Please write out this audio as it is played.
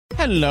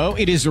Hello,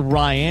 it is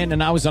Ryan,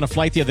 and I was on a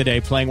flight the other day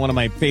playing one of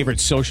my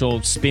favorite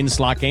social spin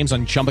slot games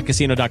on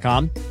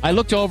ChumbaCasino.com. I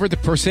looked over at the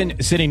person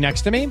sitting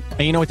next to me, and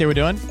you know what they were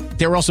doing?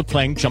 They were also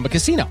playing Chumba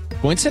Casino.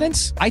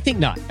 Coincidence? I think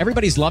not.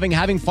 Everybody's loving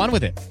having fun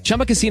with it.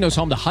 Chumba Casino is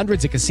home to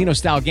hundreds of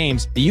casino-style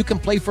games that you can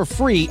play for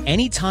free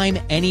anytime,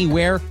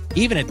 anywhere,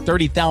 even at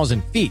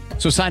 30,000 feet.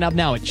 So sign up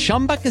now at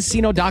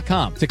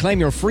ChumbaCasino.com to claim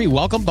your free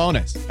welcome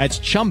bonus. That's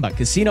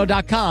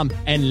ChumbaCasino.com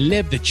and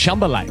live the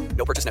Chumba life.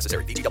 No purchase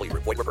necessary. VGW.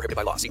 Void where prohibited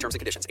by law. See terms and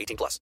conditions. 18+.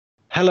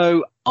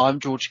 Hello, I'm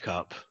George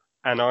Cupp.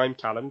 And I'm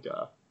Callum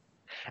Gurr.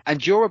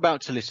 And you're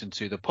about to listen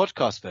to the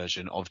podcast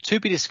version of To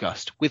Be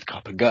Discussed with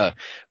Cupp and Gurr.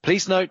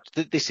 Please note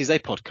that this is a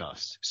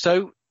podcast,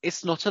 so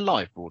it's not a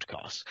live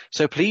broadcast.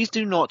 So please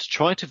do not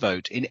try to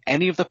vote in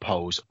any of the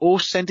polls or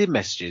send in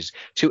messages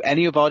to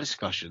any of our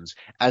discussions,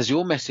 as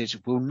your message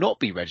will not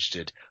be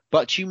registered,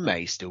 but you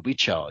may still be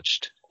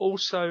charged.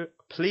 Also,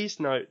 please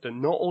note that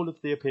not all of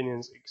the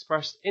opinions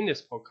expressed in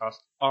this podcast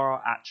are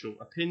our actual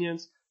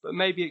opinions, but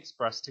may be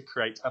expressed to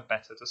create a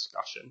better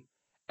discussion.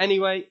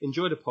 Anyway,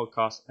 enjoy the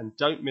podcast and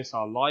don't miss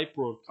our live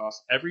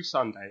broadcast every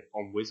Sunday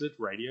on Wizard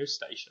Radio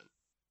Station.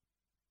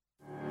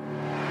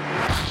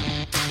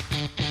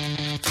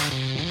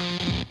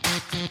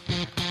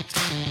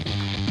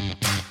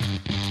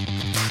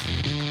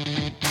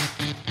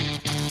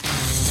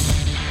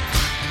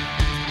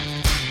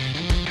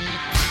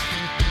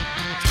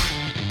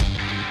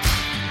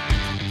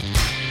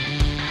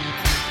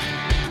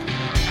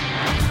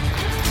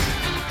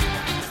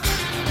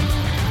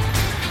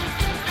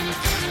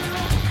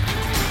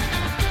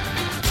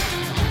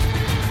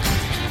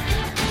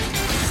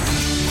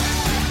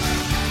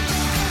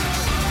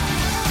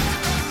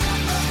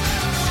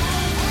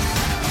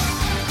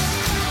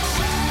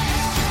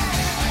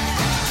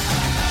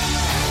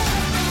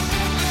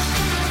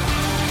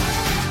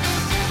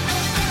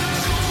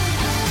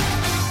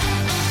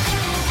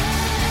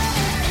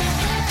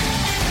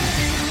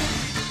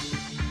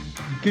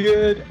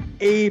 Good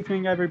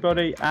evening,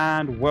 everybody,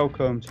 and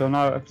welcome to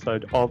another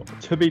episode of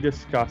To Be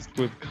Discussed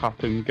with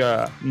Cupp and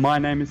Gurr. My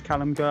name is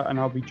Callum Gurr, and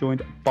I'll be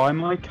joined by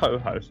my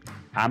co-host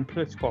and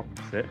political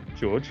opposite,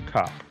 George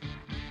Cupp.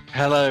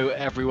 Hello,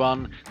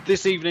 everyone.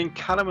 This evening,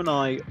 Callum and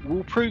I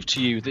will prove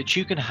to you that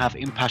you can have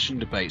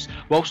impassioned debates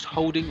whilst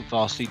holding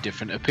vastly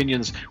different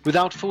opinions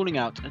without falling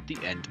out at the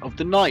end of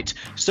the night.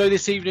 So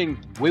this evening,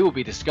 we will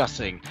be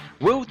discussing,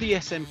 will the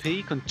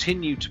SNP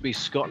continue to be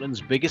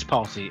Scotland's biggest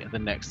party at the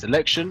next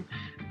election?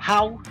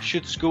 How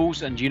should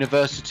schools and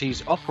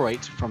universities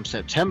operate from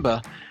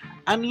September?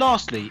 And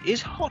lastly,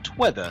 is hot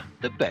weather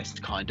the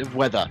best kind of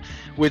weather?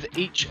 With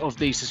each of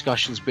these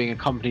discussions being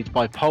accompanied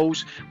by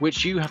polls,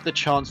 which you have the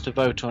chance to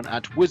vote on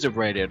at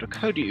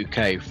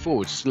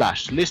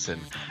wizardradio.co.uk/listen.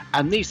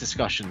 And these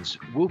discussions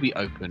will be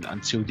open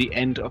until the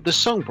end of the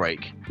song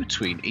break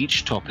between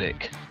each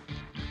topic.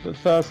 But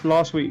first,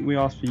 last week we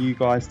asked for you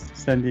guys to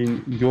send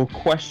in your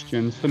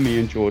questions for me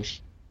and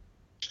George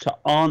to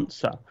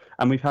answer.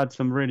 And we've had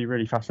some really,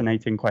 really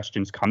fascinating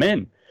questions come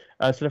in.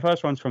 So the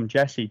first one's from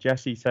Jesse.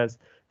 Jesse says,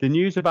 the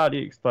news about the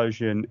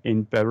explosion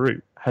in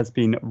Beirut has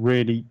been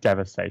really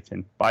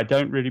devastating, but I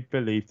don't really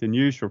believe the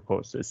news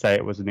reports that say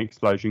it was an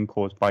explosion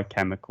caused by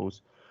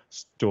chemicals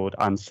stored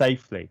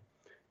unsafely.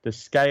 The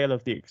scale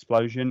of the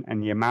explosion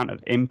and the amount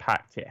of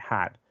impact it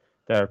had,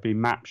 there have been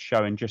maps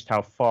showing just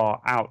how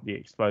far out the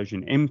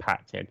explosion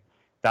impacted.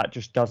 That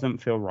just doesn't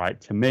feel right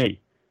to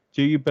me.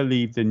 Do you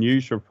believe the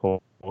news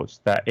reports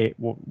that it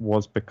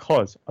was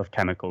because of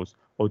chemicals,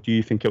 or do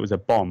you think it was a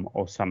bomb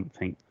or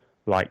something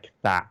like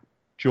that?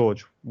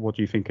 George, what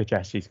do you think of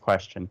Jesse's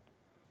question?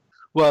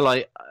 Well,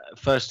 I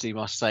firstly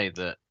must say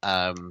that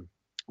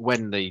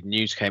when the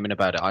news came in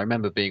about it, I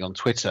remember being on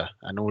Twitter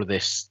and all of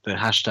this, the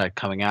hashtag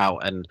coming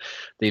out, and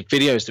the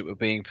videos that were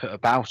being put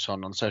about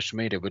on social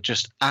media were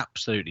just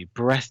absolutely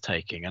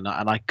breathtaking. And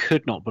I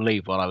could not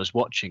believe what I was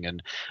watching.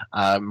 And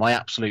my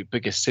absolute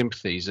biggest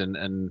sympathies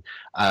and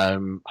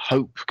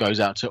hope goes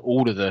out to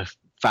all of the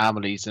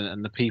families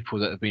and the people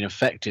that have been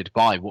affected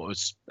by what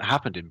was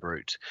happened in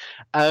Beirut.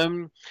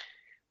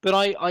 But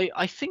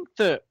I think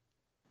that,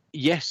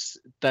 yes,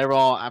 there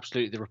are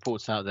absolutely the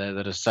reports out there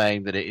that are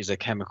saying that it is a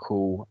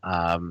chemical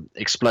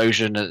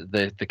explosion.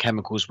 The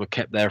chemicals were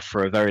kept there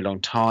for a very long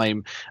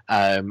time,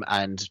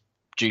 and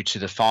due to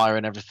the fire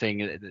and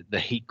everything, the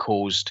heat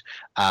caused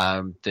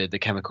the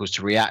chemicals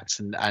to react,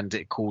 and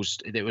it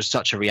was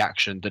such a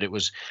reaction that it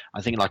was,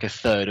 I think, like a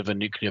third of a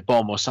nuclear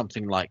bomb or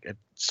something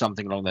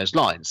along those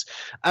lines.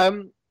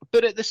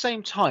 But at the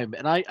same time,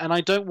 and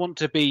I don't want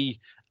to be,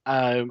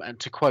 and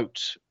to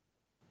quote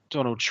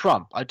Donald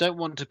Trump, I don't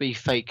want to be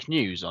fake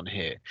news on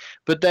here,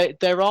 but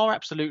there are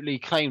absolutely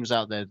claims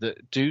out there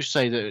that do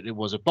say that it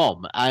was a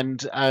bomb,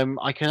 and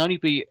I can only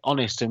be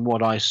honest in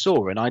what I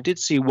saw, and I did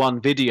see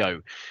one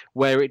video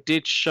where it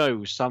did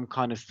show some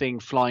kind of thing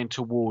flying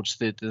towards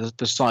the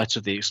site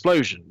of the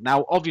explosion.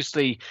 Now,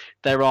 obviously,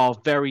 there are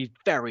very,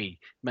 very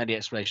many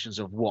explanations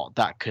of what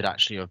that could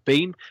actually have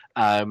been,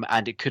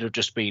 and it could have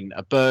just been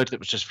a bird that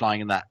was just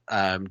flying in that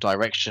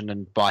direction,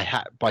 and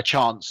by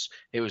chance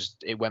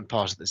it went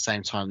past at the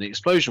same time the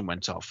explosion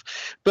went off.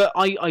 But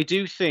I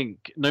do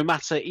think, no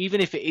matter,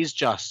 even if it is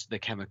just the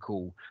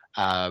chemical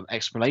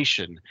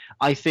explanation,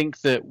 I think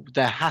that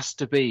there has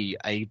to be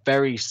a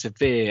very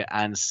severe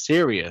and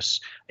serious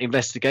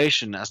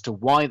investigation as to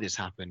why this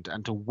happened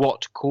and to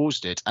what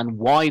caused it and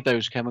why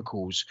those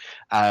chemicals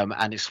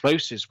and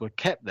explosives were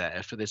kept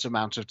there for this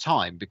amount of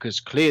time,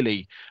 because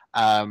clearly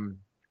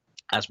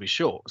as we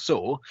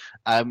saw,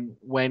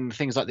 when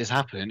things like this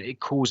happen, it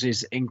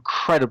causes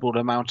incredible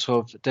amount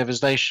of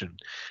devastation.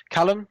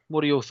 Callum,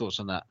 what are your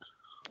thoughts on that?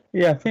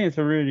 Yeah, I think it's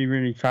a really,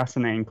 really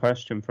fascinating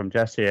question from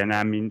Jesse. And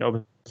I mean,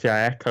 obviously,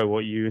 I echo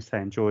what you were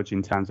saying, George,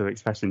 in terms of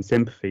expressing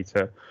sympathy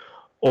to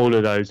all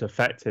of those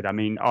affected. I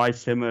mean, I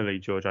similarly,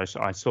 George,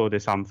 I saw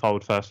this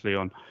unfold firstly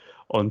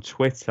on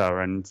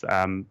Twitter, and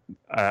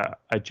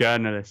a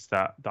journalist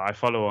that I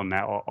follow on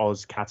there,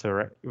 Oz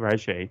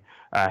Katareji,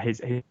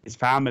 his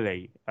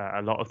family,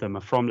 a lot of them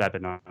are from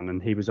Lebanon,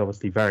 and he was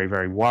obviously very,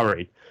 very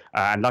worried.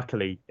 And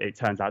luckily, it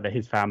turns out that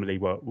his family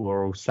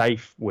were all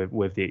safe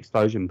with the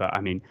explosion. But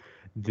I mean,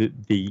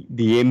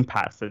 the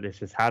impacts that this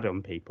has had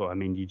on people, I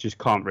mean, you just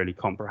can't really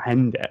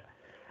comprehend it.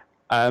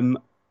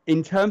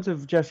 In terms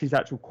of Jesse's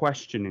actual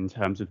question, in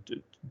terms of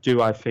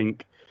do I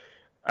think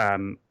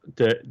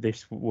that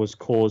this was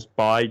caused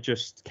by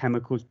just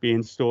chemicals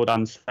being stored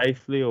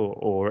unsafely,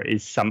 or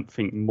is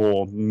something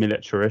more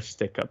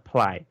militaristic at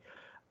play?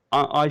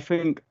 I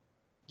think,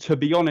 to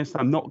be honest,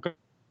 I'm not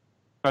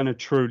going to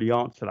truly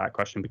answer that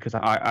question, because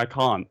I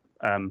can't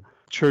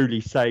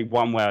truly say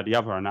one way or the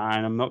other, and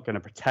I'm not going to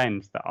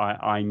pretend that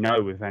I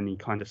know with any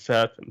kind of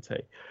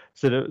certainty.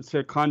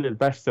 So kind of the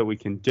best that we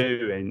can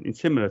do, and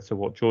similar to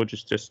what George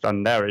has just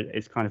done there,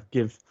 is kind of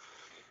give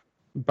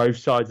both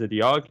sides of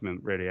the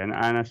argument, really. And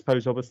I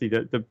suppose obviously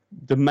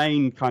the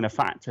main kind of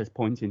factors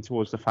pointing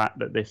towards the fact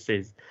that this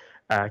is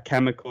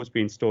chemicals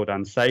being stored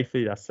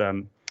unsafely. That's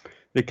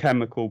the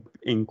chemical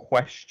in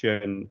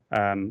question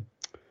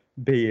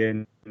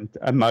being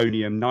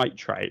ammonium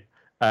nitrate.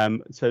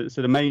 So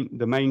the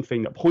main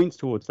thing that points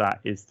towards that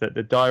is that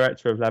the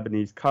director of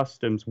Lebanese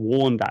Customs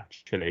warned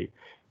actually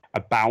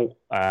about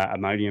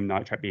ammonium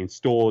nitrate being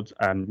stored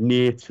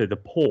near to the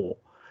port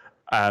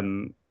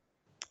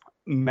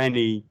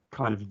many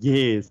kind of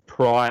years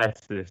prior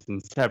to this,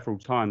 and several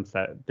times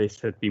that this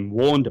had been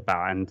warned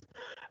about,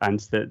 and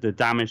the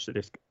damage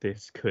that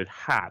this could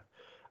have.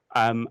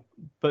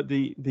 But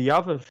the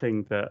other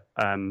thing that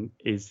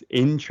is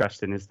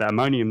interesting is that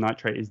ammonium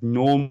nitrate is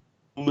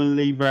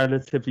normally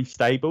relatively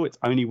stable. It's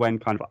only when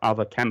kind of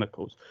other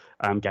chemicals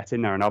get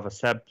in there and other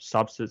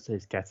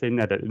substances get in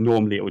there that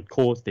normally it would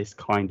cause this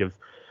kind of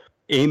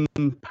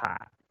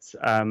impact.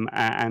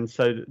 And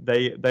so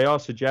they are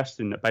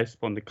suggesting that based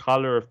upon the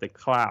color of the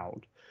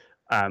cloud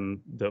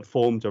that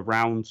formed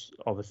around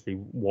obviously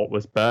what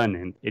was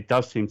burning, it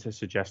does seem to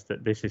suggest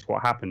that this is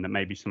what happened, that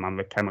maybe some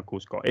other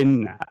chemicals got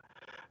in there.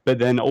 But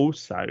then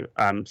also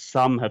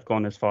some have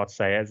gone as far to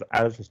say,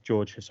 as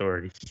George has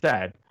already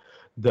said,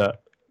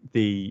 that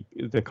the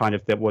kind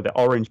of the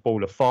orange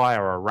ball of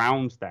fire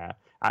around there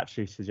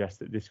actually suggests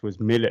that this was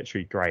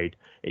military grade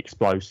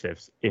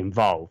explosives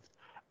involved.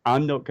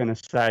 I'm not going to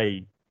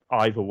say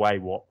either way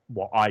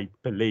what I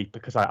believe,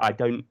 because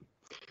I'm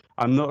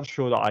not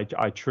sure that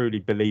I truly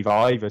believe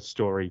either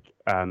story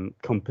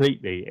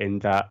completely, in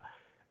that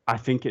I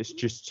think it's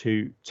just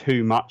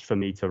too much for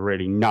me to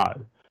really know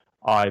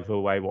either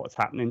way what's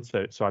happening.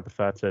 So I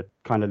prefer to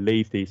kind of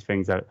leave these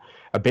things a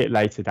bit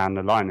later down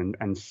the line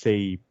and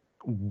see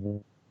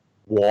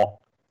what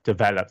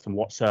develops and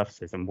what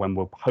surfaces, and when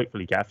we'll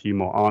hopefully get a few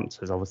more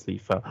answers, obviously,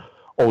 for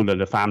all of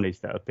the families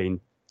that have been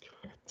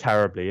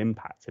terribly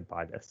impacted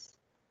by this.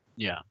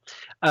 Yeah.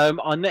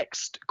 Our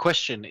next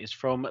question is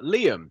from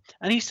Liam,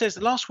 and he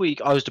says, last week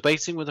I was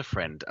debating with a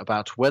friend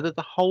about whether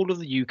the whole of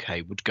the UK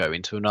would go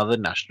into another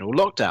national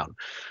lockdown.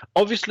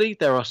 Obviously,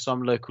 there are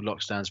some local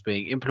lockdowns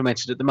being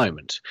implemented at the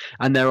moment,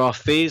 and there are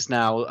fears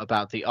now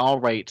about the R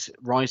rate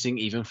rising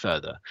even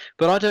further.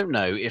 But I don't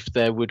know if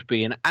there would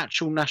be an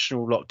actual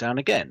national lockdown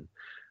again.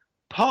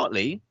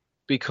 Partly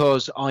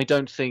because I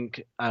don't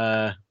think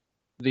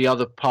the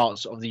other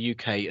parts of the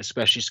UK,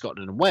 especially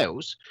Scotland and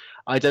Wales,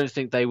 I don't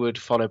think they would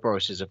follow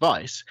Boris's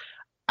advice.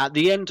 At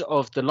the end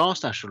of the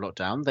last national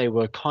lockdown, they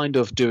were kind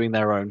of doing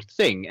their own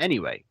thing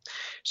anyway.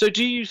 So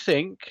do you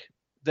think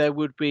there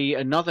would be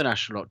another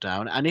national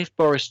lockdown? And if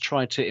Boris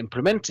tried to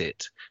implement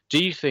it,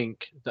 do you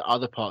think that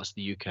other parts of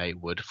the UK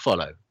would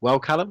follow? Well,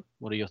 Callum,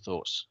 what are your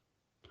thoughts?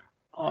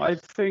 I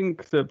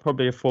think that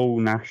probably a full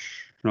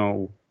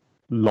national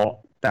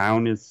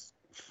lockdown is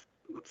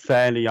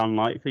fairly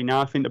unlikely.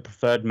 Now, I think the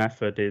preferred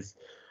method is,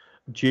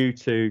 due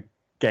to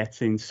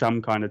getting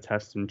some kind of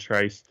test and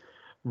trace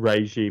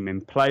regime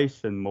in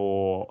place and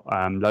more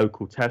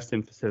local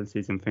testing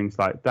facilities and things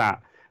like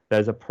that,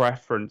 there's a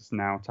preference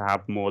now to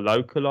have more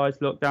localized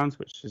lockdowns,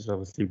 which is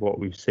obviously what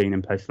we've seen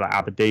in places like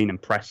Aberdeen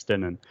and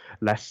Preston and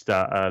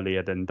Leicester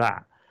earlier than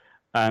that.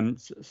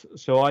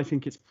 So I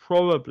think it's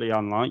probably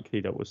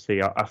unlikely that we'll see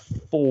a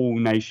full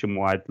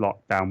nationwide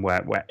lockdown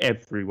where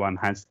everyone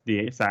has the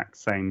exact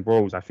same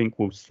rules. I think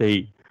we'll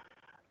see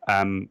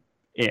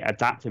it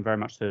adapting very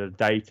much to the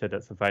data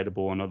that's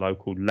available on a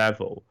local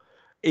level.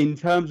 In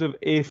terms of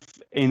if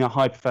in a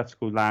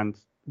hypothetical land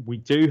we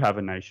do have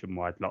a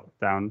nationwide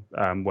lockdown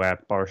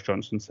where Boris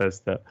Johnson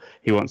says that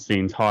he wants the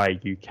entire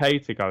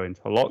UK to go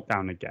into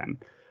lockdown again,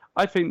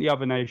 I think the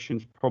other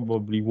nations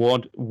probably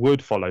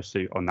would follow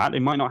suit on that. They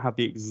might not have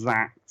the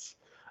exact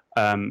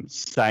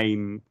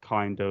same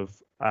kind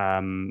of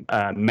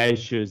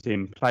measures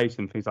in place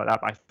and things like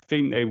that, but I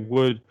think they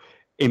would,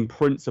 in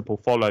principle,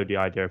 follow the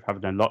idea of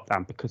having a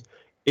lockdown, because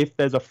if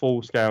there's a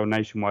full-scale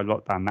nationwide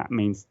lockdown, that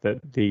means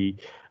that the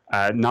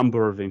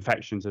number of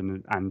infections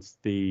and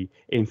the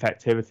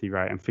infectivity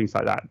rate and things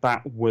like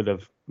that would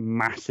have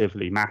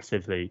massively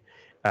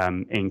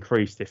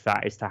increased if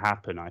that is to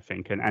happen, I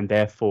think, and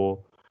therefore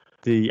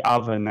the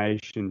other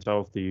nations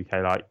of the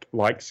UK,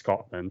 like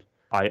Scotland,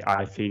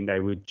 I think they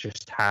would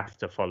just have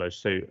to follow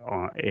suit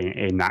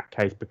in that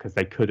case, because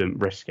they couldn't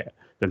risk it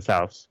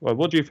themselves. Well,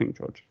 what do you think,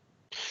 George?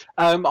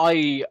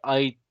 I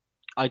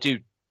do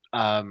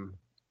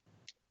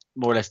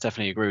more or less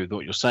definitely agree with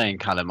what you're saying,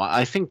 Callum.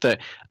 I think that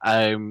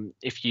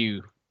if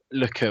you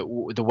look at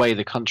the way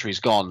the country's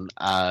gone,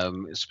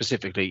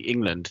 specifically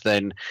England,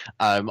 then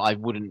I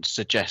wouldn't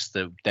suggest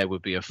that there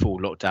would be a full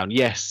lockdown.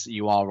 Yes,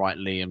 you are right,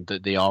 Liam,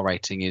 that the R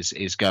rating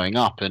is going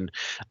up, and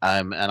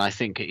I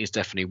think it is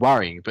definitely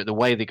worrying. But the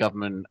way the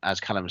government,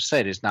 as Callum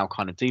said, is now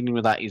kind of dealing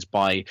with that is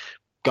by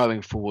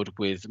going forward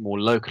with more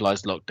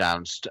localized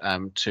lockdowns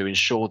to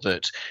ensure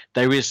that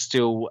there is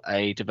still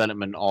a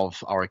development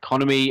of our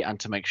economy and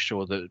to make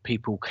sure that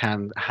people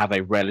can have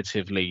a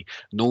relatively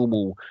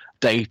normal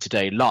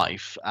day-to-day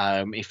life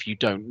if you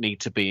don't need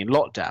to be in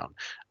lockdown.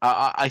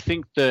 I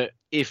think that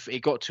if it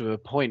got to a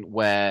point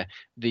where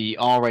the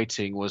R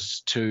rating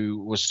was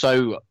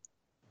so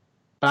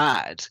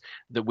bad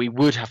that we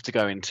would have to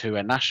go into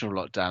a national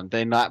lockdown,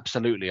 then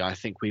absolutely I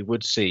think we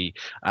would see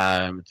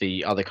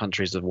the other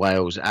countries of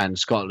Wales and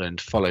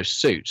Scotland follow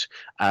suit,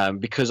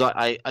 because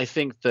I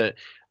think that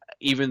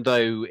even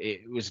though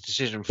it was a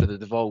decision for the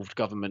devolved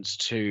governments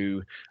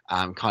to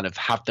kind of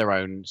have their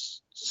own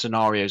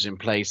scenarios in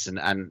place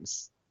and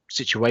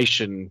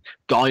situation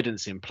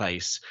guidance in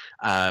place,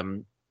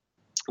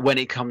 when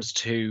it comes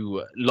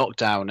to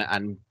lockdown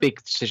and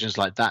big decisions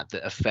like that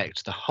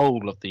affect the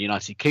whole of the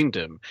United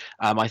Kingdom,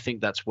 I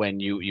think that's when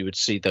you would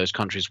see those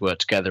countries work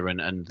together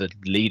and the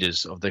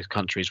leaders of those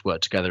countries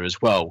work together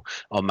as well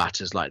on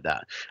matters like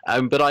that.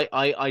 But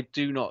I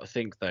do not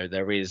think, though,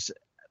 there is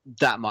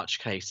that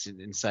much case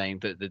in saying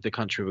that the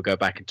country would go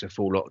back into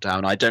full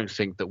lockdown. I don't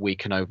think that we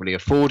can overly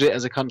afford it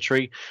as a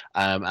country,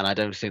 and I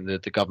don't think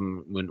that the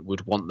government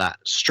would want that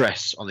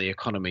stress on the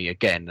economy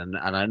again. And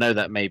I know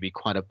that may be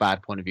quite a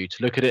bad point of view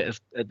to look at it,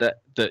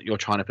 that you're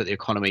trying to put the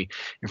economy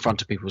in front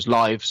of people's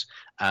lives,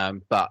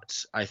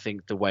 but I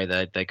think the way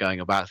they're going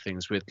about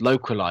things with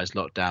localized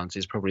lockdowns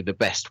is probably the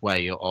best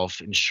way of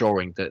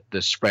ensuring that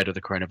the spread of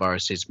the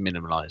coronavirus is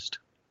minimalized.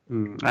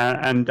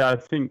 And I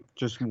think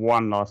just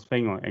one last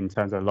thing in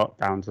terms of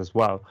lockdowns as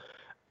well,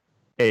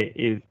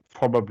 it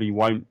probably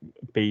won't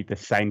be the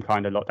same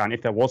kind of lockdown.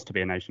 If there was to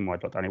be a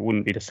nationwide lockdown, it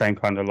wouldn't be the same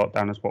kind of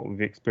lockdown as what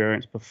we've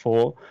experienced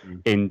before,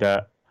 in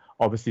that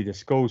obviously the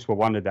schools were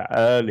one of the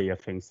earlier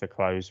things to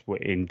close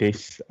in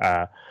this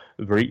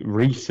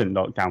recent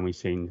lockdown we've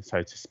seen,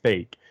 so to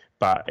speak.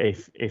 But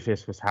if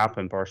this was to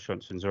happen, Boris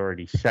Johnson's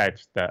already said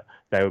that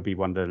they would be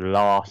one of the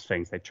last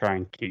things. They try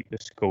and keep the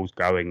schools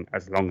going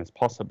as long as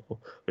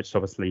possible, which is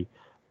obviously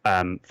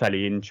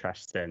fairly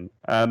interesting.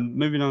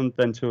 Moving on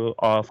then to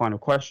our final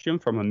question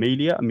from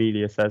Amelia.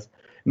 Amelia says,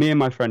 me and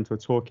my friends were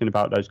talking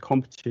about those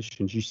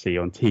competitions you see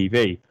on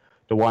TV,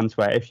 the ones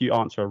where if you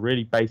answer a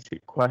really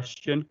basic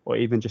question or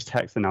even just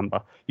text a number,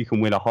 you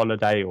can win a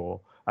holiday or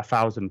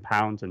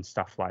 £1,000 and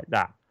stuff like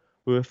that.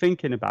 We were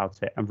thinking about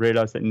it and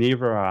realised that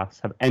neither of us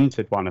have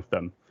entered one of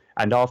them.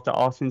 And after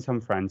asking some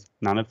friends,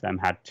 none of them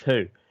had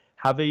too.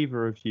 Have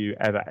either of you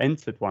ever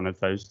entered one of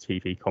those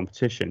TV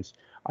competitions?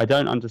 I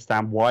don't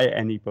understand why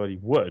anybody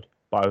would,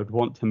 but I would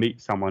want to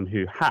meet someone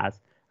who has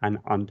and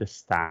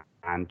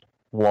understand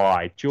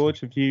why. George,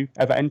 have you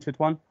ever entered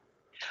one?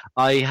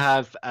 I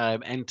have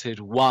entered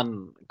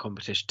one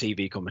competition,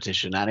 TV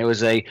competition, and it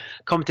was a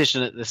competition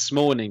that This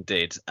Morning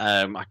did.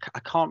 I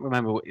can't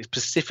remember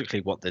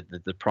specifically what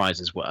the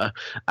prizes were,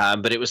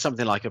 but it was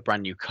something like a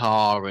brand new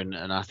car, and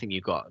I think you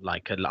got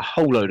like a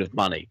whole load of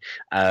money.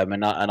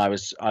 And I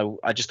just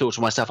thought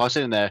to myself, I was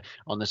sitting there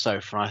on the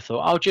sofa, and I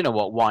thought, oh, do you know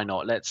what? Why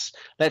not? Let's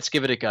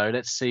give it a go.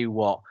 Let's see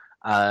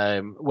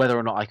whether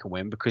or not I can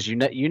win, because you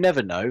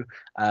never know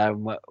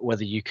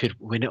whether you could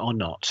win it or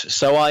not.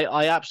 So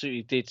I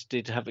absolutely did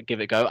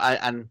give it a go.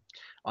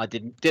 I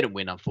didn't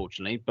win,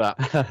 unfortunately, but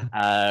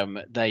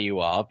there you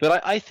are.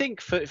 But I think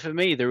for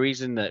me, the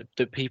reason that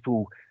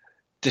people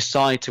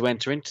decide to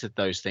enter into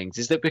those things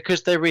is that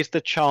because there is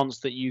the chance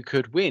that you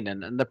could win,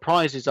 and the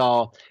prizes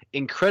are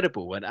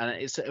incredible, and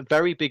it's a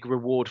very big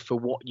reward for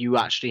what you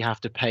actually have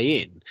to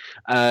pay in.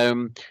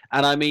 And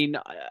I mean,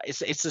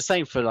 it's the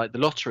same for like the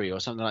lottery or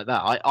something like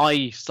that.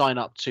 I sign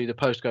up to the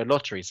postcode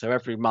lottery, so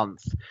every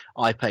month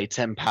I pay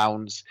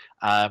 £10,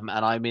 and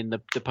I'm in the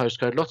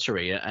postcode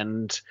lottery,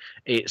 and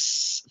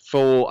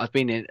I've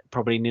been in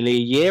probably nearly a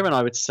year, and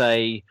I would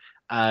say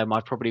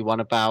I've probably won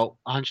about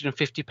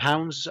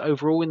 £150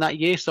 overall in that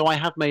year. So I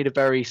have made a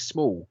very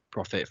small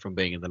profit from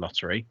being in the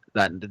lottery,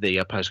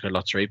 the postcode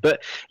lottery.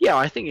 But yeah,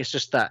 I think it's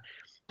just that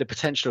the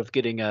potential of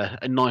getting a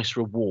nice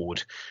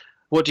reward.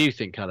 What do you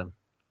think, Callum?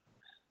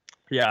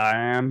 Yeah, I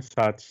am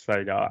sad to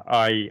say that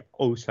I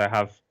also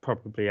have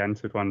probably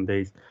entered one of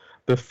these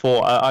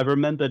before. I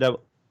remember there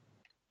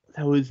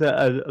was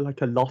a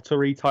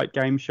lottery type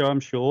game show, I'm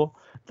sure,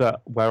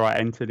 where I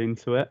entered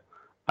into it.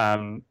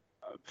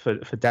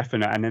 For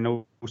definite, and then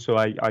also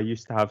I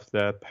used to have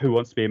the Who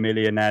Wants to Be a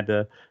Millionaire,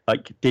 the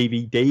like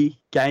DVD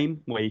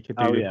game where you could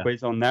do the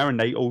quiz on there, and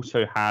they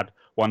also had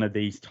one of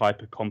these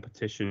type of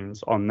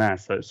competitions on there.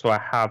 So I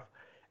have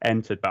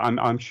entered, but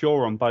I'm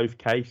sure on both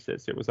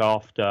cases it was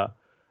after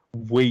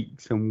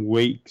weeks and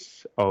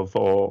weeks of,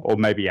 or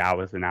maybe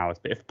hours and hours,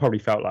 but it probably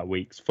felt like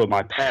weeks for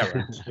my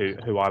parents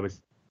who I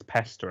was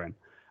pestering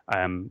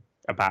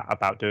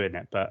about doing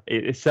it. But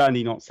it's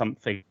certainly not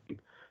something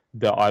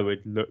that I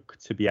would look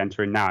to be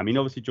entering now. I mean,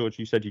 obviously, George,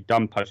 you said you've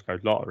done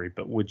postcode lottery,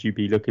 but would you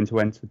be looking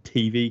to enter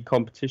TV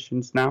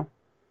competitions now?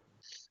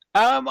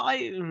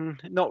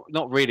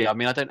 Not really. I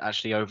mean, I don't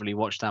actually overly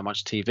watch that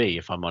much TV,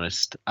 if I'm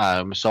honest.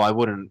 So I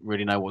wouldn't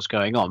really know what's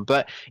going on.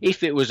 But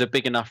if it was a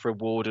big enough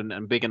reward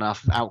and big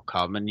enough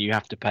outcome, and you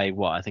have to pay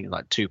I think it's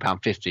like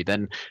 £2.50,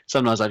 then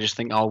sometimes I just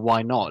think, oh,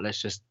 why not? Let's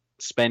just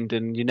spend,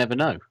 and you never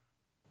know.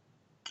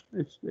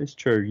 It's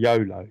true.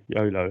 YOLO,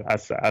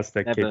 as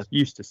the kids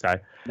used to say.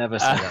 Never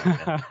say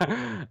that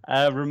again.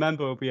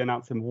 Remember, we'll be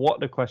announcing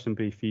what the question will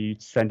be for you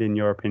to send in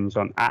your opinions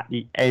on at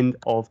the end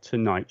of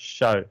tonight's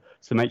show.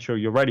 So make sure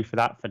you're ready for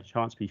that, for the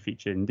chance to be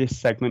featured in this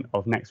segment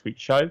of next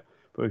week's show.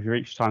 But we've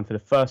reached time for the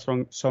first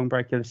song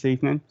break of this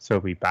evening, so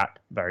we'll be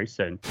back very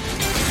soon.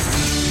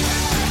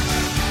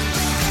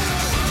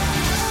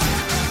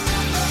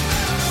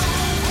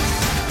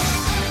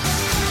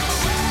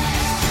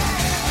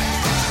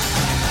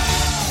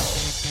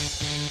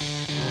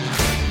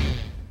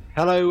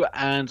 Hello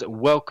and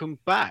welcome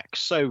back.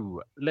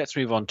 So let's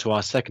move on to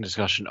our second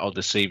discussion of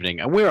this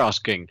evening. And we're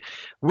asking,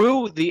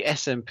 will the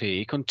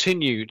SNP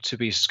continue to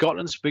be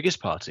Scotland's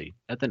biggest party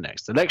at the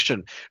next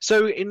election?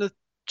 So in the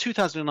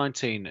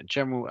 2019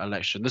 general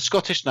election, the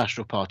Scottish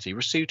National Party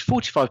received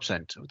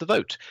 45% of the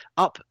vote,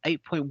 up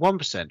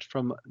 8.1%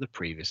 from the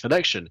previous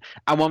election,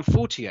 and won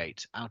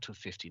 48 out of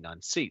 59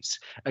 seats,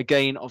 a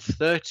gain of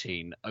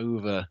 13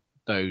 over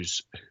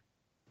those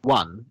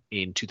won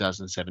in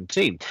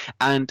 2017,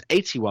 and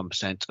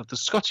 81% of the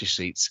Scottish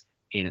seats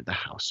in the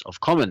House of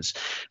Commons.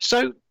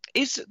 So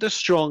is the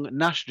strong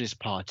nationalist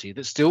party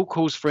that still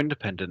calls for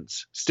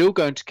independence still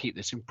going to keep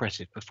this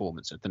impressive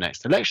performance at the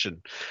next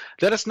election?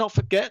 Let us not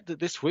forget that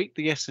this week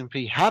the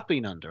SNP have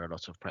been under a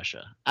lot of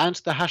pressure, and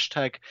the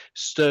hashtag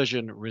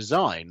Sturgeon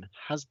Resign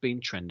has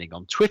been trending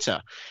on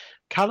Twitter.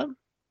 Callum,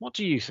 what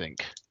do you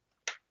think?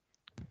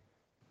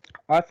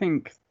 I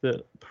think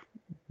that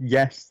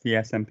yes, the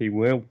SNP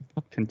will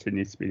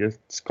continue to be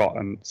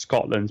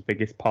Scotland's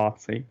biggest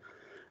party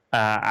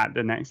at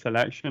the next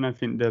election. I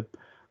think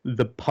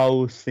the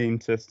polls seem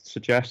to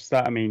suggest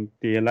that. I mean,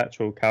 the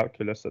electoral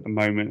calculus at the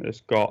moment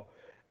has got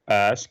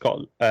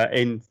Scotland,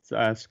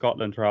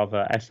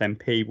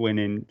 SNP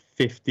winning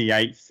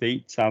 58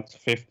 seats out of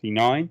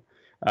 59.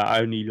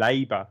 Only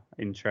Labour,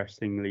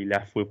 interestingly,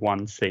 left with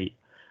one seat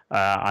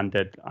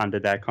under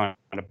their kind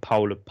of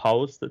poll of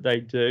polls that they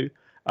do.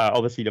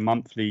 Obviously, the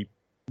monthly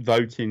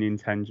voting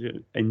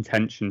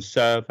intention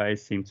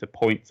surveys seem to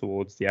point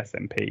towards the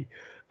SNP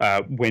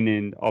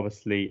winning,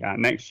 obviously,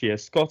 next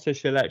year's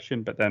Scottish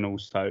election, but then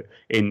also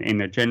in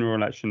the general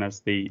election,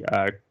 as the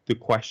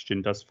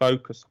question does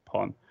focus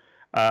upon.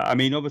 I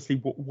mean, obviously,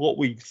 what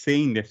we've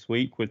seen this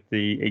week with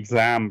the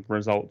exam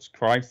results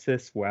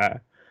crisis,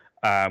 where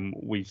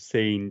we've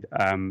seen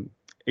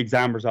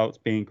exam results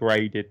being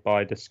graded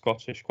by the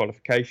Scottish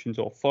Qualifications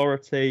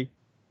Authority.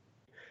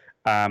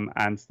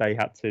 And they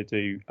had to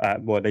do,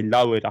 they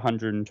lowered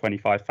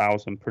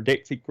 125,000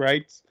 predicted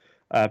grades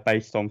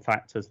based on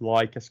factors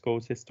like a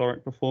school's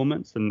historic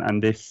performance.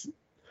 And this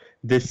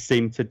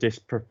seemed to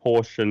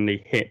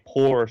disproportionately hit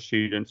poorer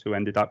students who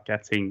ended up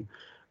getting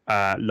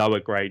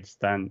lower grades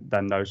than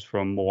those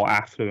from more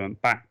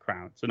affluent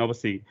backgrounds. And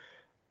obviously,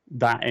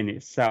 that in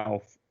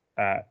itself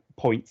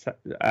points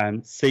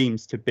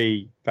seems to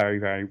be very,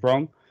 very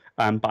wrong.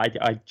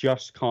 But I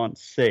just can't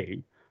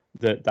see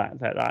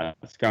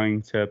that's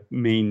going to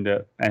mean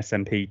that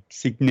SNP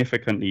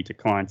significantly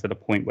decline to the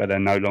point where they're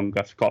no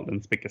longer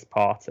Scotland's biggest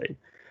party.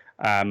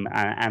 And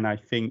I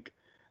think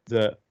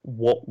that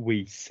what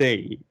we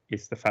see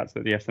is the fact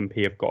that the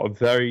SNP have got a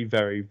very,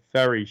 very,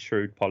 very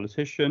shrewd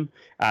politician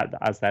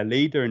as their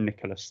leader in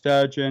Nicola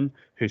Sturgeon,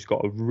 who's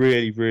got a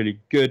really, really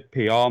good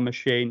PR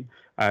machine.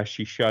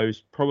 She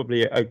shows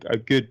probably a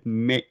good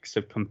mix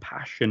of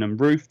compassion and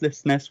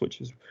ruthlessness,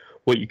 which is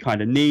what you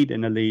kind of need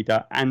in a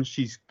leader. And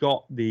she's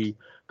got the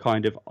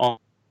kind of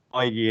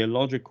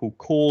ideological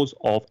cause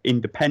of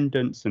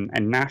independence and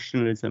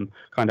nationalism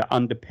kind of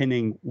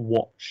underpinning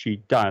what she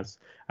does.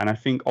 And I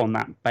think on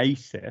that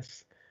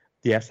basis,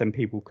 the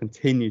SNP will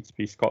continue to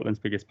be Scotland's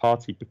biggest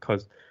party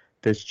because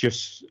there's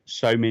just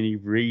so many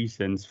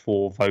reasons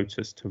for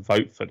voters to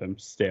vote for them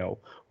still.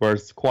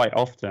 Whereas quite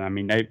often, I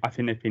mean, I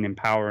think they've been in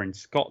power in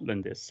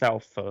Scotland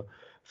itself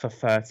for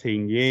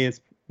 13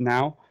 years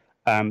now,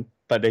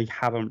 but they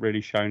haven't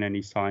really shown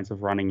any signs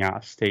of running out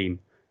of steam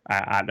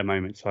at the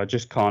moment. So I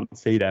just can't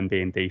see them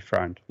being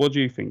dethroned. What do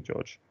you think,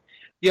 George?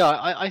 Yeah,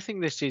 I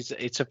think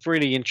it's a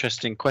really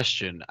interesting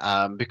question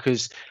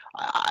because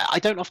I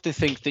don't often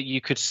think that you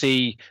could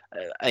see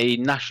a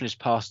nationalist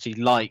party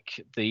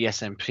like the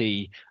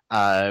SNP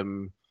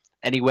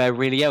anywhere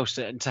really else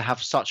and to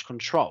have such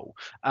control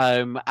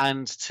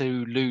and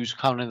to lose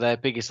kind of their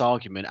biggest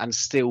argument and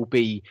still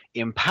be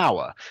in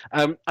power.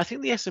 I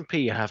think the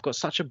SNP have got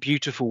such a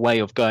beautiful way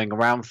of going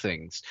around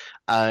things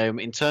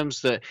in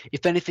terms that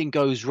if anything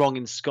goes wrong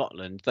in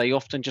Scotland, they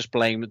often just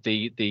blame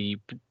the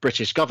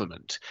British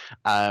government.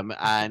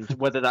 And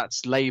whether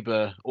that's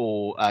Labour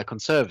or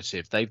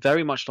Conservative, they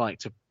very much like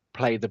to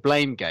play the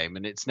blame game,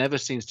 and it never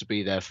seems to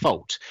be their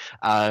fault.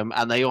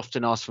 And they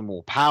often ask for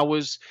more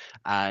powers,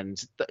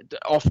 and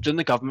often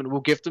the government will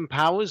give them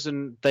powers,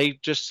 and they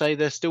just say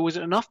there still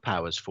isn't enough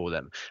powers for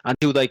them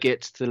until they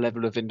get to the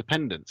level of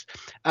independence.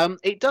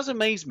 It does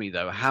amaze me,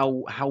 though,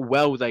 how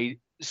well they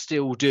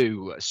still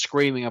do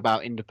screaming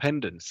about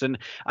independence. And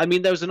I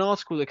mean, there was an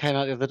article that came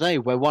out the other day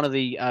where one of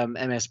the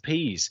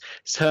MSPs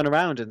turned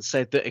around and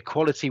said that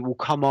equality will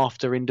come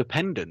after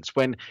independence,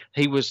 when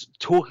he was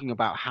talking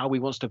about how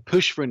he wants to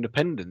push for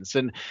independence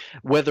and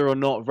whether or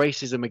not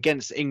racism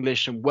against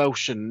English and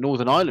Welsh and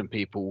Northern Ireland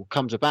people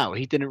comes about.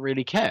 He didn't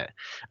really care.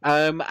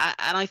 And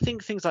I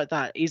think things like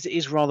that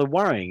is rather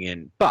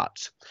worrying.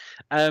 But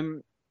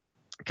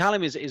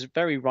Callum is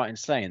very right in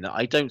saying that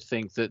I don't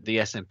think that the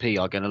SNP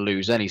are going to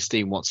lose any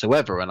steam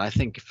whatsoever. And I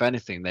think, if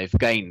anything, they've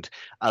gained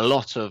a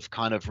lot of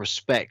kind of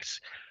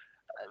respect,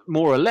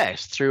 more or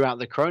less, throughout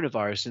the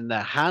coronavirus in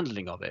their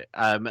handling of it.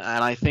 And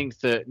I think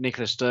that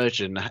Nicola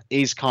Sturgeon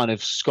is kind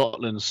of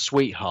Scotland's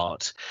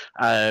sweetheart.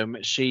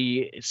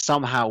 She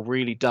somehow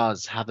really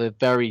does have a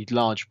very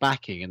large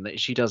backing, and that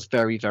she does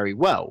very, very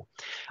well.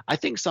 I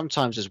think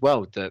sometimes as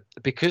well that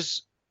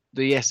because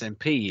the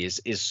SNP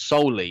is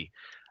solely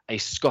a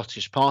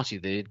Scottish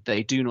party,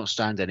 they do not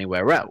stand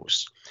anywhere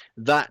else.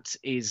 That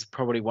is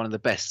probably one of the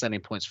best selling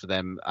points for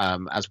them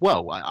as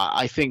well.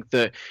 I think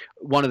that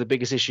one of the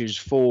biggest issues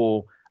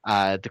for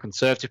the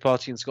Conservative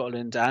Party in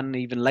Scotland and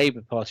even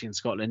Labour Party in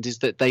Scotland is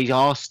that they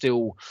are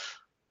still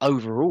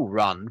overall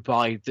run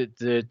by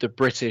the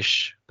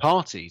British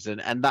parties,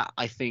 and that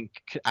I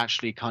think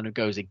actually kind of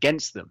goes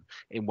against them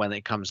when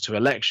it comes to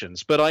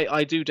elections. But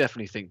I do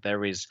definitely think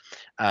there is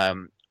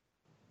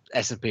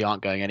SNP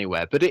aren't going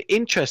anywhere. But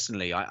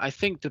interestingly, I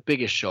think the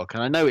biggest shock,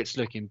 and I know it's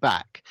looking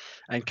back,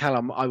 and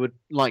Callum, I would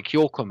like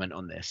your comment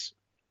on this,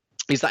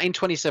 is that in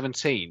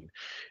 2017,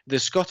 the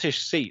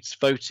Scottish seats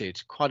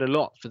voted quite a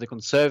lot for the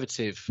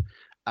Conservative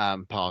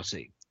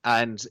Party.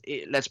 And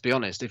let's be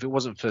honest, if it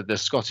wasn't for the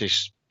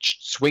Scottish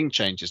swing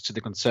changes to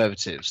the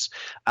Conservatives,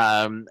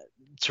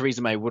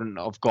 Theresa May wouldn't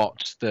have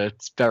got the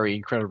very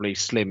incredibly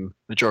slim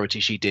majority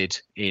she did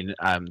in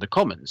the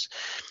Commons.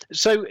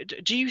 So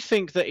do you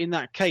think that in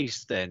that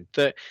case, then,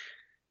 that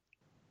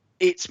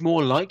it's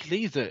more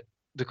likely that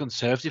the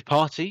Conservative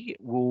Party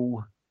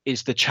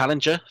is the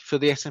challenger for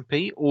the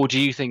SNP, or do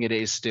you think it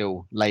is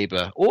still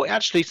Labour, or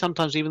actually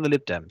sometimes even the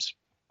Lib Dems?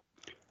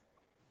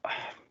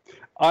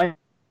 I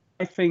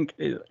think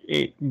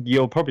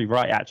you're probably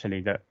right, actually,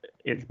 that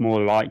it's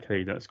more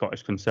likely that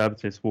Scottish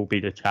Conservatives will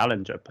be the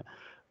challenger.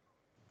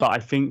 But I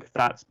think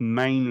that's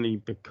mainly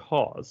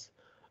because,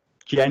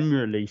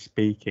 generally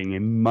speaking,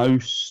 in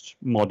most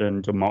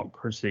modern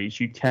democracies,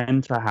 you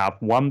tend to have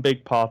one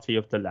big party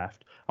of the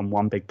left and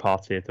one big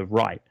party of the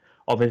right.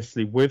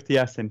 Obviously, with the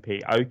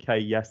SNP, okay,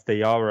 yes,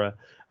 they are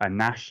a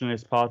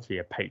nationalist party,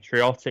 a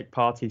patriotic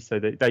party, so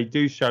that they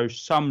do show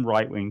some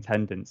right-wing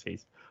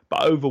tendencies.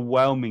 But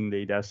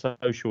overwhelmingly, their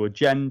social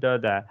agenda,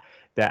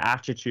 their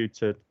attitude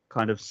to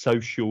kind of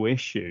social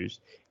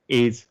issues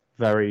is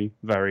very,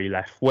 very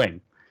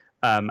left-wing.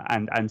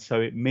 And so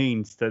it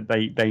means that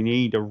they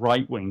need a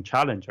right-wing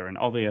challenger. And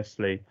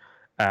obviously,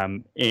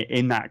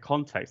 in that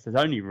context, there's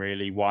only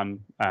really one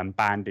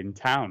band in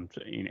town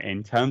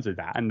in terms of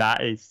that, and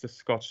that is the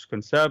Scottish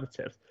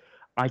Conservatives.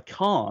 I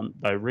can't,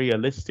 though,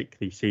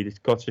 realistically see the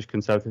Scottish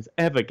Conservatives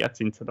ever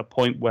getting to the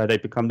point where they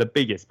become the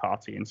biggest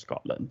party in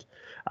Scotland.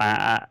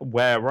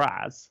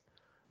 Whereas,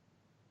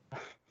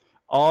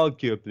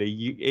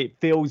 arguably, it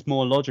feels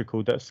more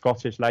logical that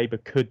Scottish Labour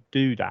could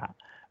do that.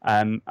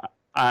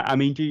 I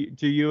mean,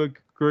 do you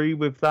agree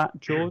with that,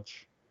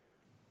 George?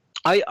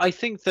 I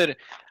think that,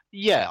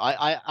 yeah,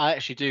 I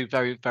actually do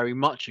very, very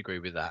much agree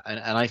with that.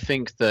 And I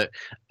think that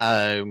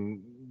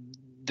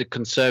the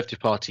Conservative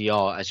Party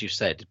are, as you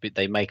said,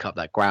 they make up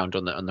that ground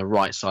on the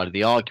right side of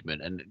the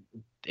argument. And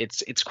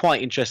it's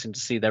quite interesting to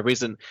see there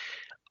isn't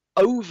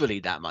overly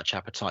that much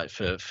appetite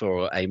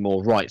for a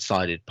more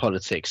right-sided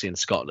politics in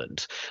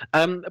Scotland.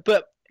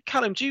 But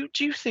Callum, do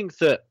you think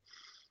that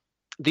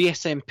the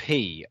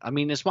SNP, I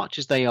mean, as much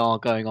as they are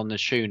going on the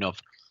tune of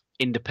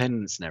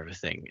independence and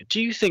everything,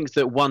 do you think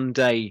that one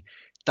day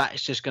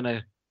that's just going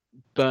to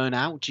burn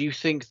out? Do you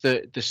think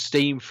that the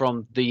steam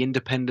from the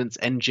independence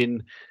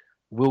engine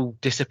will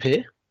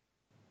disappear?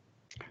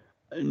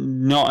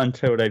 Not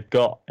until they've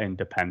got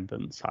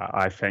independence,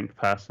 I think,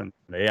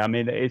 personally. I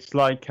mean, it's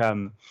like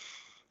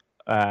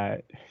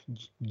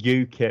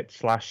UKIP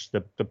slash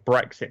the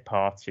Brexit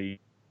party,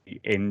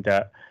 in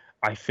that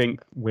I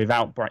think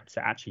without Brexit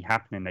actually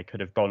happening, they could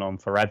have gone on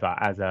forever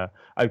as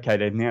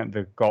they've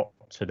never got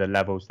to the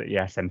levels that the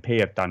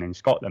SNP have done in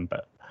Scotland,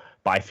 but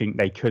I think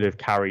they could have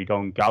carried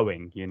on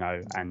going,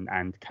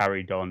 and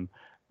carried on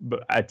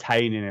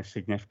attaining a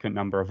significant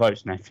number of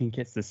votes. And I think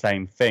it's the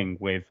same thing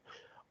with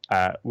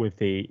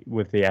the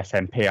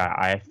SNP.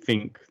 I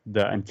think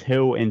that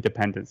until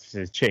independence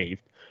is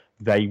achieved,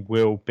 they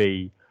will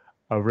be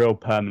a real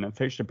permanent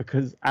fixture,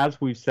 because, as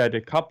we've said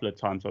a couple of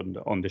times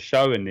on the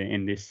show and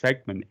in this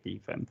segment,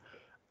 even,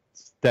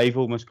 they've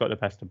almost got the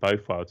best of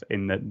both worlds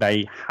in that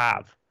they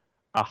have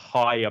a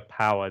higher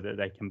power that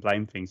they can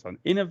blame things on,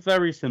 in a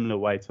very similar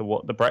way to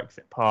what the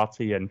Brexit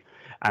Party and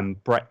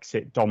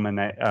Brexit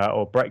dominate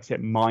or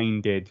Brexit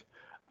minded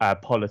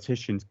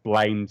politicians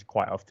blamed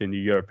quite often the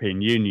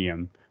European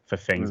Union for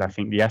things. I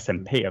think the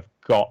SNP have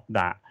got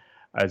that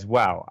as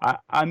well.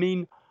 I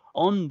mean,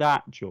 on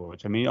that,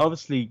 George, I mean,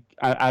 obviously,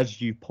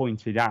 as you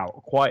pointed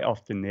out, quite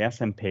often the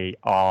SNP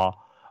are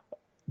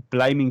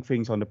blaming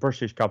things on the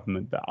British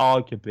government that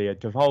arguably are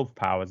devolved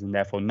powers and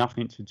therefore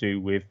nothing to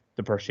do with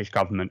the British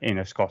government in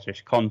a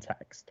Scottish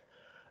context.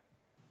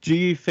 Do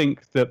you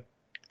think that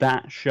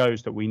that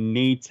shows that we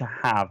need to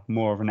have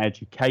more of an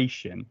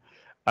education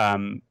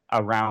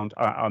around,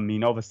 I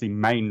mean, obviously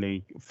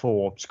mainly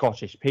for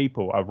Scottish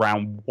people,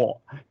 around what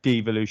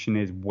devolution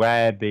is,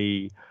 where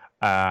the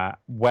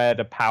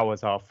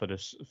powers are for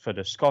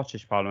the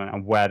Scottish Parliament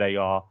and where they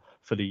are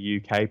for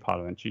the UK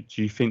Parliament?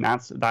 Do you think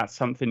that's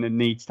something that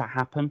needs to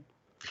happen?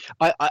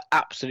 I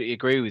absolutely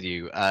agree with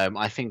you.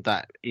 I think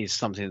that is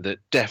something that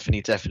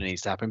definitely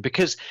needs to happen,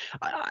 because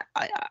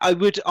I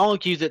would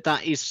argue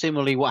that is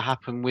similarly what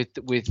happened with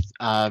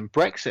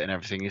Brexit and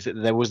everything, is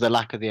that there was the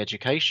lack of the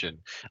education,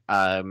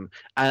 and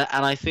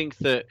I think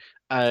that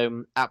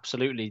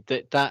absolutely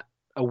that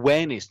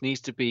awareness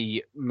needs to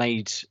be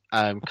made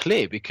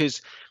clear,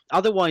 because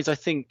otherwise, I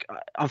think,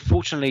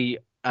 unfortunately,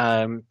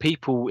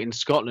 people in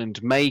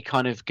Scotland may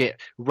kind of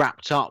get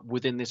wrapped up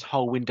within this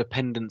whole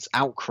independence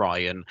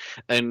outcry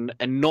and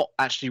not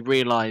actually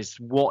realise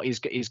what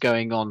is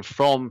going on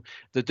from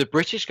the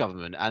British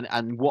government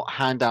and what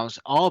handouts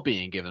are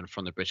being given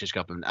from the British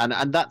government, and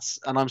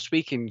I'm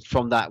speaking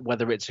from that,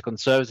 whether it's a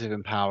Conservative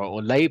in power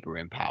or Labour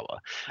in power,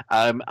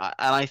 and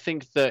I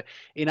think that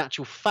in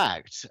actual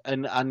fact,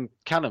 and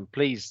Callum,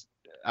 please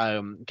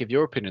give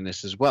your opinion on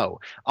this as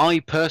well. I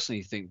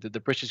personally think that the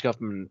British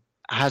government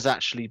has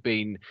actually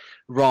been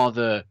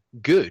rather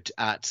good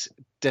at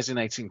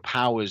designating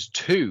powers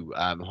to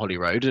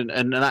Holyrood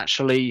and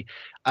actually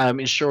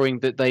ensuring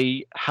that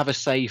they have a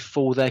say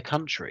for their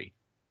country.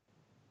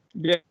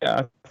 Yeah,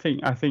 I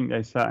think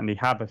they certainly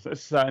have.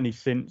 Certainly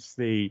since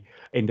the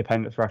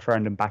independence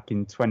referendum back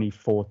in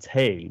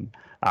 2014,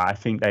 I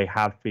think they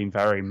have been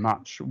very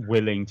much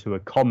willing to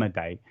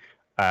accommodate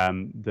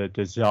the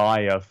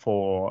desire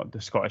for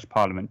the Scottish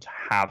Parliament to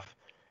have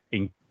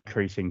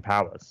increasing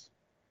powers.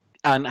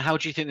 And how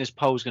do you think this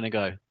poll is going to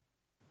go?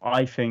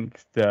 I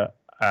think that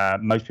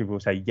most people will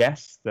say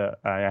yes,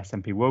 that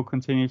SNP will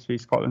continue to be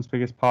Scotland's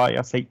biggest party.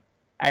 I say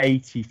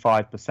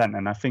 85%,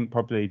 and I think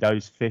probably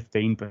those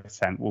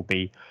 15% will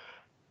be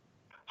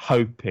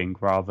hoping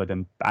rather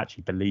than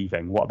actually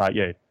believing. What about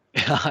you?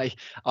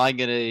 I'm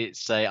going to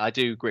say I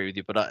do agree with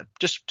you, but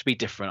just to be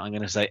different, I'm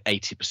going to say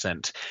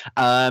 80%.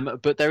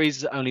 But there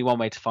is only one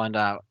way to find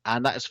out,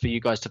 and that is for you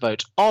guys to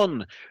vote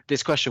on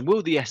this question: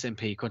 will the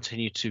SNP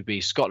continue to be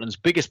Scotland's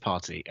biggest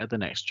party at the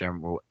next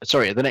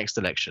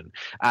election?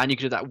 And you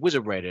can do that at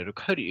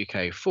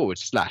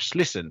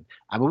wizardradio.co.uk/listen,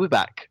 and we'll be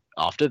back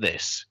after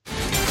this.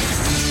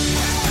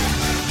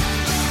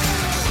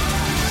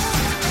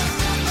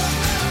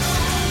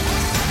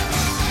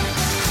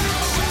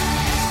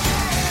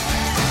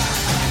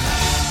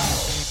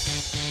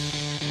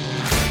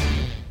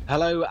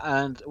 Hello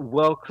and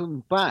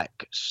welcome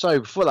back.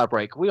 So before that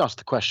break, we asked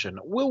the question: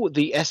 will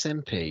the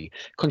SNP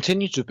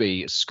continue to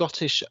be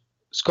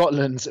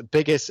Scotland's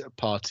biggest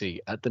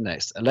party at the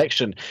next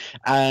election?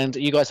 And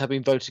you guys have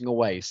been voting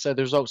away. So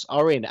the results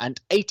are in, and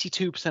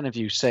 82% of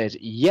you said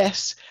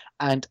yes,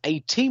 and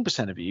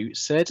 18% of you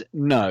said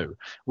no.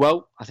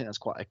 Well, I think that's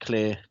quite a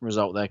clear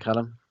result there,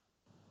 Callum.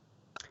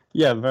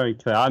 Yeah, very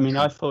clear. I mean,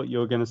 I thought you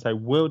were going to say,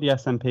 will the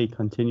SNP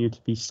continue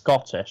to be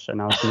Scottish? And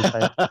I was going to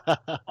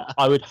say,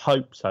 I would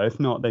hope so. If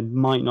not, they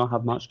might not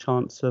have much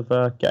chance of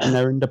getting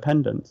their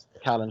independence.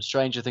 Callum,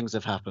 stranger things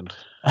have happened.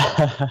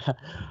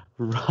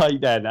 Right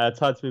then,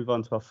 time to move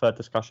on to our third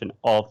discussion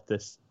of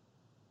this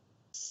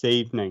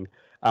evening.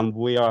 And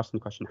we are asking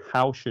the question,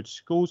 how should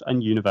schools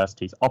and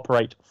universities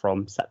operate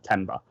from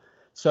September?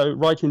 So,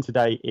 writing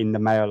today in the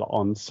Mail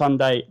on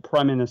Sunday,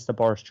 Prime Minister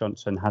Boris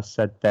Johnson has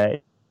said there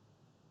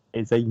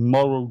is a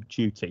moral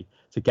duty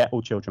to get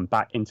all children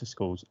back into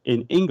schools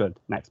in England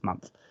next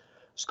month.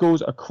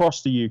 Schools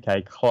across the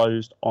UK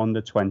closed on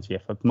the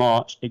 20th of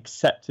March,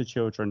 except to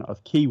children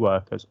of key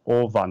workers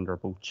or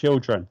vulnerable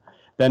children.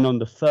 Then on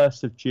the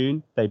 1st of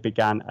June, they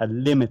began a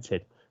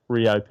limited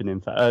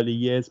reopening for early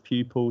years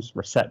pupils,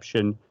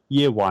 reception,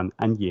 year 1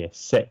 and year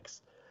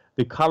 6.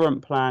 The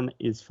current plan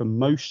is for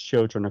most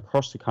children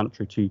across the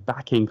country to be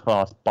back in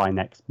class by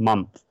next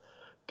month.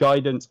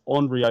 Guidance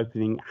on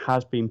reopening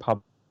has been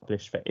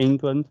published for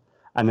England,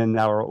 and then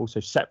there are also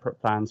separate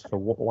plans for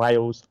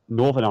Wales,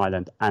 Northern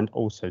Ireland, and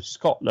also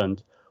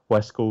Scotland,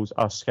 where schools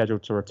are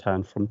scheduled to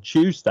return from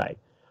Tuesday.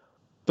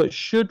 But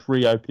should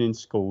reopening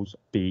schools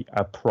be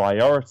a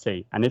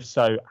priority? And if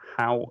so,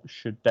 how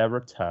should their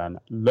return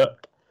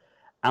look?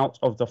 Out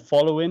of the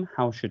following,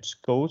 how should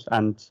schools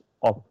and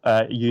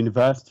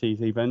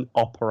universities even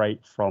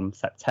operate from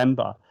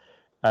September?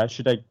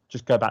 Should they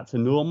just go back to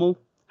normal,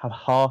 have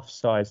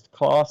half-sized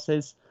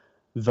classes,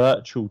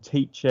 virtual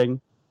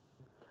teaching,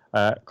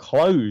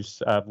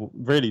 close,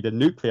 really the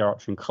nuclear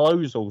option,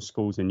 close all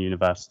schools and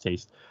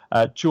universities?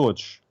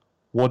 George,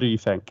 what do you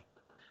think?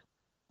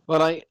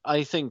 Well,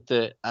 I think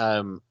that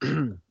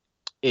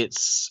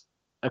it's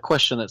a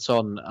question that's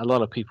on a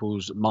lot of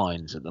people's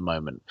minds at the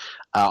moment.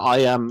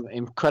 I am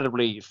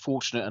incredibly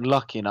fortunate and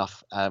lucky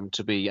enough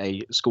to be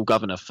a school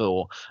governor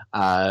for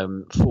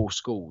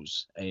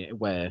schools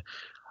where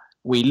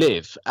we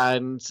live,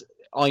 and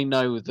I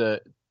know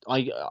that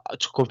I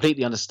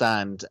completely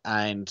understand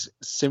and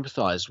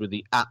sympathise with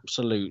the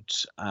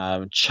absolute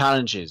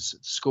challenges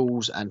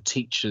schools and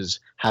teachers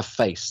have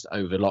faced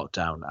over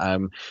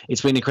lockdown.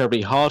 It's been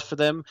incredibly hard for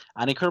them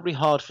and incredibly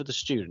hard for the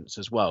students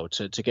as well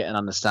to get an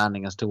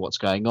understanding as to what's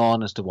going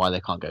on, as to why they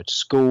can't go to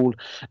school.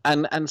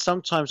 And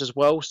sometimes as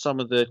well, some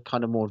of the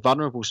kind of more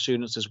vulnerable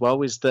students as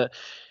well, is that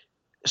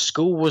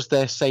school was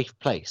their safe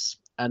place.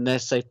 And their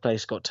safe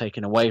place got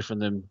taken away from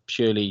them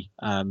purely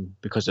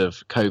because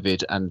of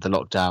COVID and the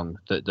lockdown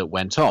that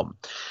went on.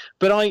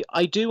 But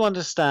I do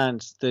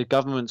understand the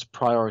government's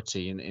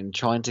priority in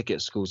trying to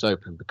get schools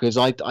open, because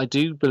I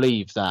do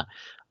believe that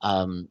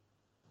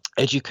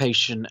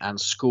education and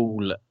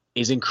school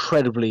is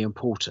incredibly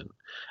important.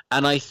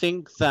 And I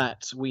think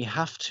that we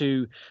have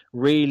to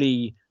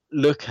really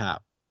look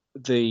at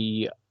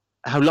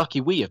how lucky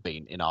we have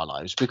been in our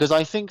lives, because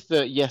I think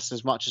that, yes,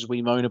 as much as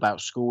we moan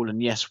about school,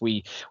 and yes,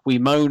 we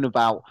moan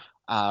about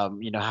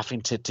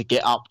having to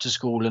get up to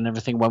school and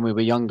everything when we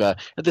were younger,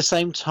 at the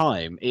same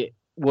time it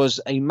was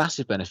a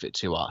massive benefit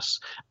to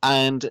us,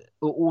 and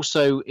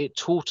also it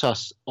taught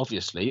us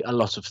obviously a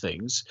lot of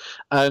things,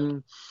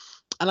 and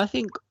I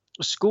think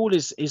school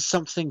is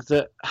something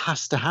that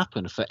has to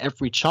happen for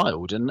every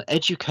child, and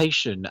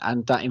education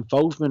and that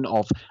involvement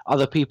of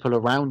other people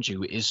around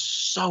you is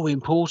so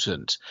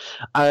important.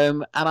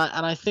 And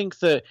I think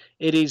that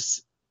it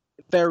is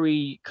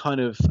very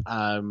kind of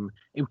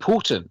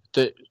important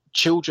that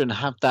children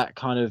have that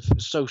kind of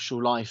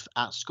social life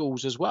at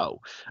schools as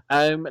well.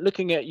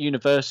 Looking at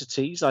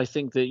universities, I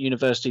think that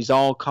universities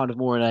are kind of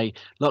more in a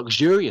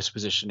luxurious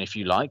position, if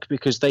you like,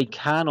 because they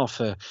can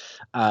offer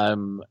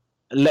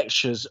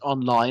lectures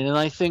online, and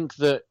I think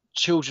that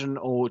children,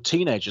 or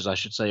teenagers I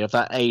should say, of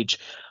that age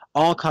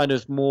are kind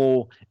of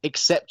more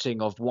accepting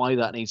of why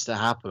that needs to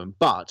happen.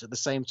 But at the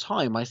same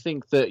time, I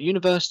think that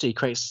university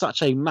creates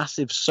such a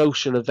massive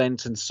social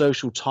event and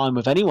social time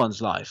of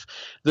anyone's life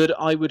that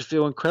I would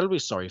feel incredibly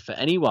sorry for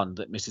anyone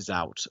that misses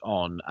out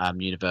on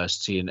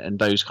university and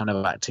those kind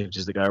of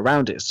activities that go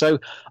around it. So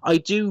I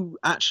do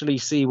actually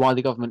see why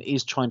the government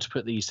is trying to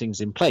put these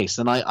things in place,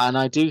 and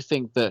I do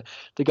think that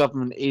the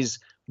government is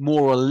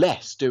more or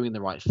less doing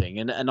the right thing.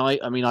 And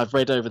I mean, I've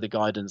read over the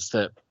guidance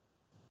that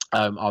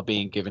are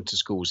being given to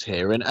schools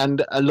here,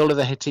 and a lot of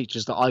the head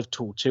teachers that I've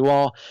talked to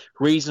are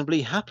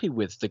reasonably happy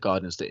with the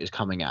guidance that is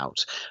coming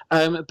out.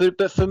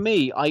 But for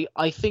me,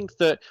 I think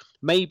that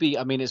maybe,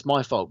 I mean, it's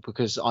my fault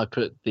because I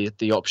put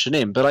the option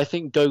in, but I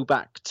think go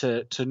back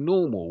to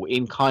normal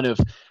in kind of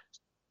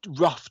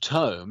rough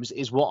terms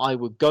is what I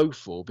would go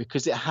for,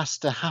 because it has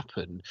to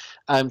happen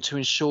to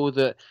ensure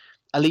that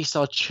at least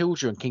our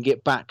children can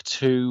get back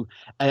to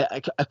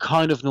a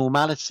kind of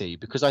normality,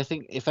 because I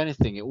think, if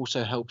anything, it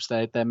also helps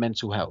their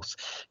mental health.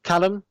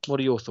 Callum, what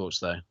are your thoughts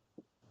there?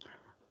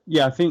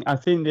 Yeah, I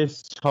think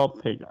this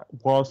topic,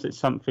 whilst it's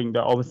something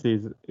that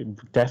obviously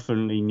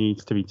definitely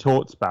needs to be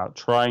talked about,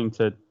 trying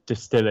to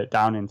distill it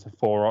down into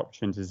 4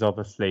 options is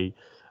obviously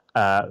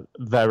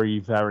very,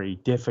 very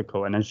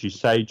difficult. And as you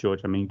say,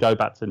 George, I mean, go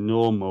back to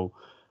normal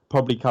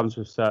probably comes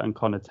with certain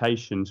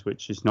connotations,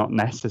 which is not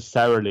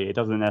necessarily, it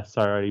doesn't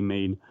necessarily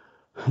mean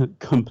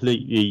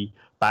completely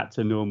back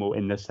to normal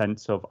in the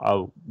sense of,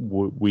 oh,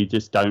 we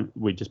just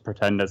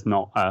pretend there's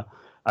not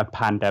a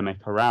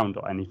pandemic around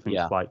or anything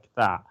like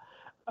that.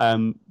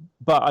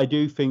 But I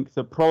do think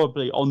that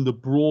probably on the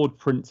broad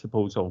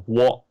principles of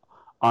what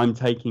I'm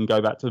taking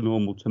go back to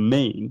normal to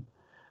mean,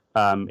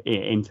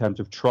 in terms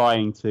of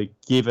trying to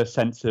give a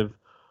sense of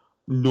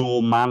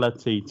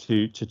normality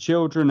to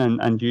children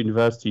and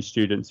university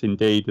students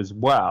indeed as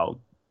well,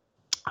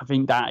 I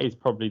think that is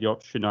probably the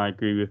option I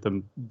agree with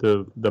them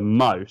the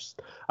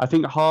most. I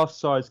think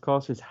half-size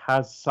classes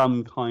has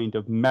some kind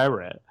of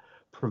merit,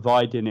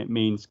 providing it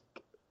means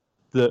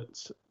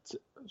that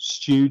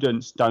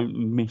students don't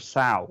miss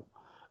out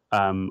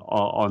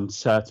on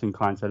certain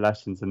kinds of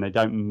lessons, and they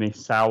don't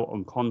miss out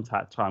on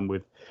contact time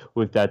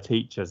with their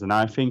teachers. And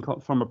I think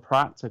from a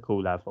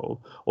practical level,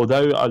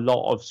 although a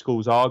lot of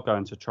schools are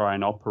going to try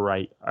and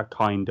operate a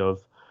kind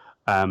of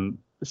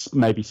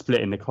maybe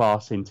splitting the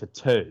class into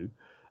two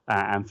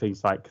and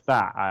things like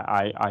that,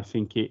 I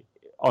think it,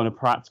 on a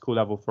practical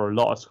level, for a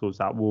lot of schools,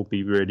 that will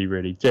be really,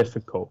 really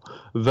difficult.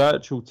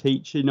 Virtual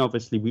teaching,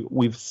 obviously,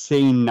 we've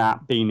seen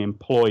that being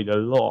employed a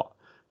lot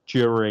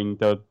during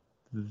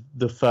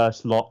the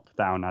first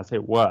lockdown, as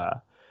it were.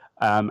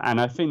 And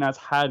I think that's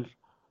had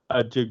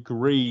a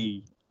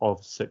degree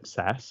of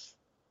success.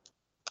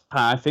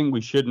 I think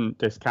we shouldn't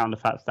discount the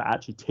fact that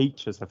actually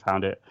teachers have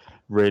found it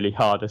really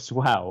hard as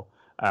well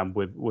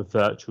with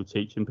virtual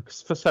teaching,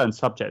 because for certain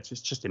subjects,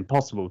 it's just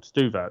impossible to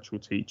do virtual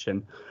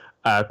teaching,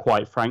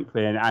 quite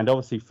frankly. And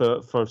obviously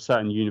for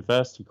certain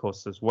university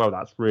courses as well,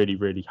 that's really,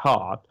 really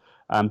hard.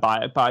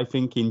 But I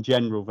think in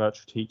general,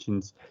 virtual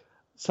teaching's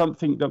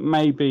something that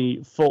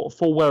maybe for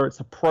where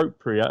it's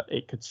appropriate,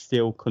 it could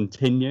still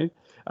continue.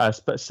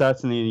 But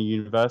certainly in a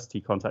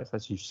university context,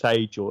 as you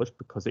say, George,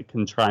 because it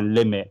can try and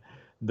limit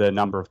the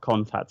number of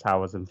contact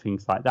hours and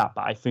things like that.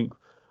 But I think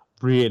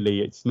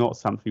really it's not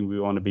something we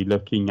want to be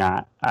looking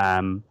at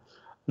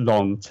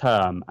long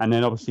term. And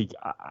then obviously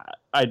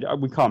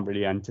we can't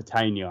really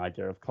entertain the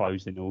idea of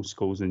closing all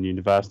schools and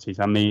universities.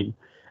 I mean,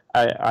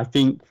 I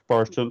think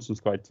Boris Johnson's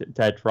quite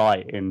dead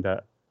right in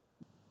that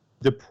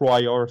the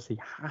priority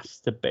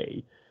has to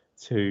be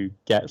to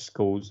get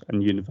schools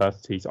and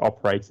universities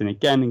operating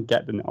again and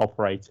get them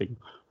operating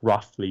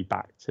roughly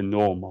back to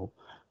normal.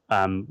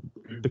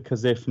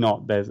 Because if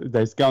not,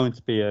 there's going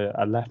to be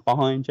a left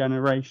behind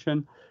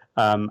generation.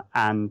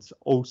 And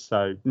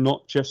also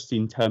not just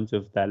in terms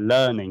of their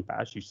learning, but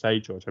as you say,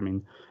 George, I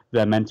mean,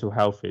 their mental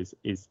health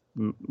is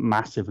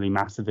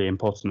massively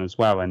important as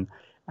well.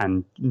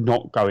 And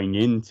not going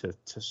into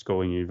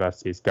school and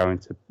university is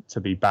going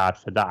to be bad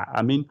for that.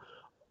 I mean,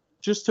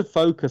 just to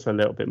focus a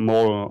little bit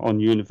more on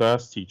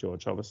university,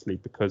 George, obviously,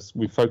 because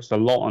we focused a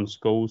lot on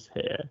schools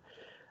here.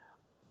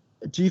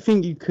 Do you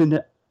think you can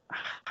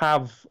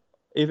have,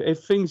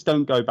 if things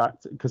don't go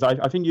back to, because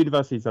I think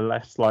universities are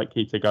less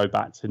likely to go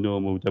back to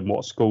normal than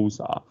what schools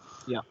are.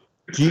 Yeah.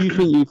 Do you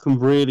think you can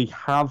really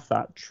have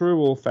that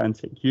true,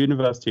 authentic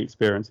university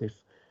experience if,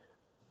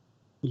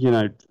 you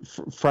know,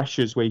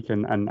 Freshers Week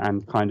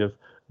and kind of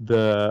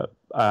the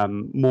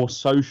more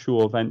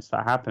social events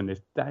that happen,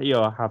 if they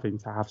are having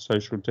to have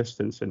social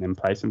distancing in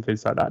place and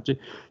things like that, do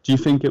you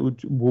think it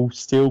will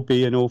still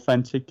be an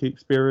authentic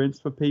experience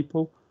for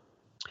people?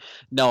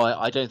 No,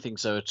 I don't think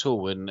so at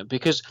all. And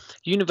because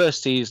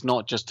university is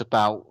not just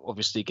about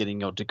obviously getting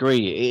your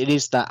degree, it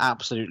is that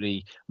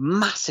absolutely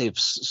massive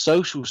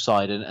social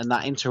side and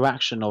that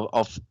interaction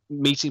of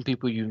meeting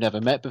people you've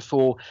never met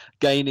before,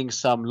 gaining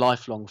some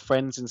lifelong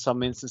friends in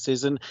some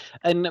instances, and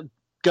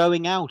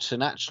going out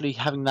and actually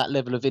having that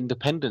level of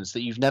independence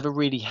that you've never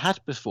really had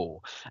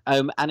before.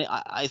 And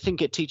I think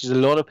it teaches a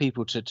lot of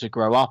people to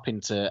grow up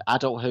into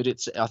adulthood.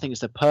 I think it's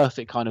the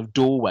perfect kind of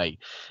doorway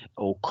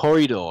or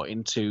corridor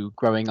into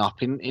growing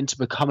up, into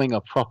becoming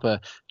a proper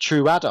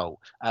true adult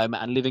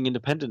and living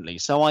independently.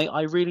 So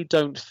I really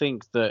don't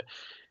think that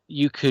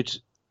you could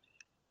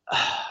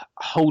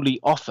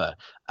wholly offer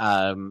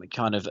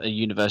kind of a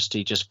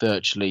university just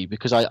virtually,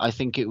 because I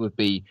think it would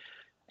be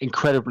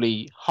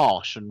incredibly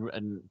harsh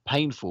and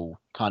painful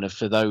kind of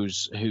for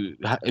those who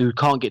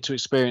can't get to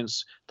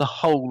experience the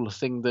whole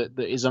thing that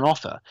is on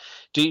offer.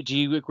 Do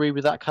you agree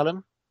with that,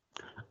 Callum?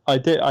 I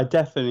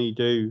definitely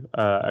do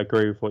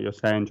agree with what you're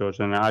saying, George,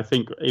 and I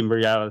think in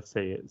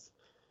reality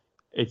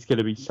it's going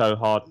to be so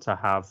hard to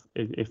have,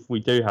 if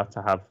we do have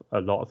to have a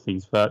lot of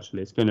things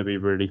virtually, it's going to be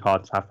really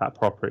hard to have that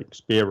proper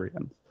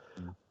experience.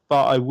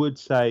 But I would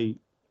say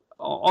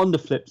on the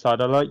flip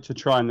side, I like to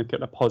try and look at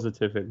the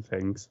positive in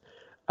things.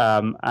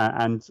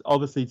 And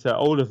obviously to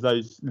all of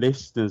those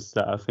listeners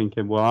that are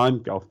thinking, well,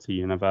 I'm off to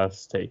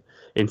university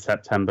in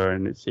September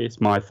and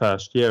it's my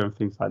first year and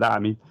things like that. I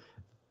mean,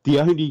 the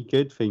only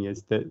good thing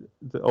is that,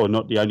 or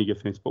not the only good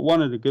things, but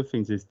one of the good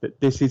things is that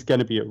this is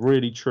going to be a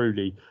really,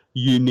 truly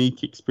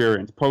unique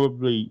experience.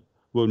 Probably,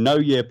 well, no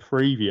year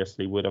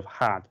previously would have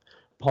had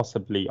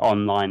possibly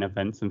online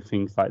events and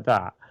things like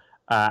that.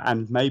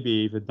 And maybe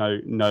even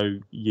no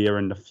year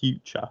in the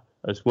future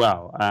as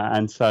well.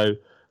 And so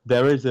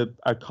there is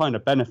a kind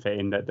of benefit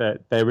in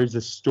that there is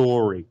a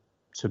story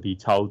to be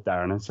told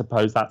there, and I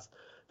suppose that's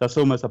that's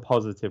almost a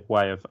positive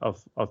way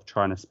of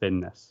trying to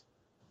spin this.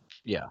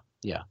 Yeah.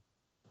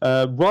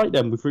 Right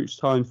then, we've reached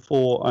time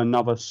for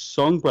another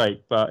song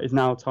break, but it's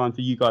now time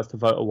for you guys to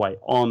vote away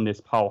on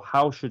this poll.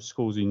 How should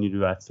schools and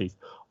universities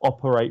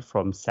operate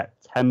from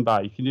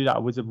September? You can do that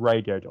at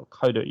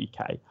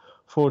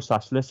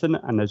wizardradio.co.uk/listen,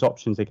 and those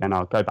options again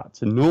are go back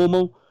to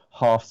normal,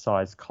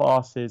 half-size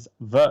classes,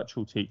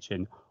 virtual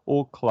teaching,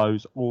 or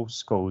close all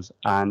schools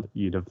and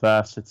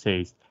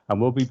universities.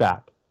 And we'll be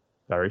back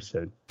very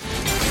soon.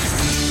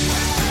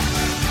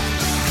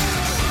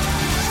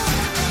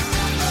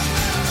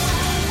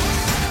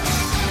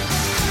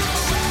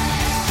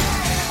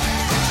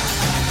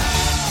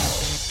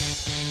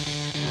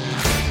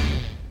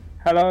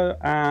 Hello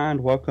and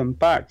welcome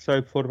back.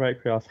 So before the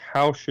break, we asked,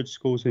 how should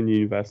schools and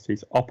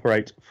universities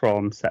operate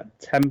from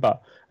September?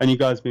 And you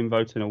guys have been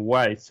voting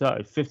away.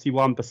 So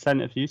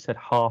 51% of you said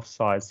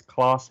half-size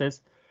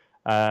classes.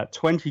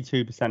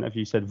 22% of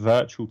you said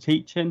virtual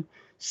teaching.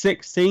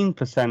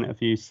 16%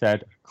 of you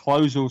said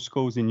close all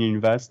schools and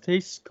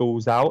universities.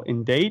 Schools out,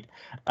 indeed.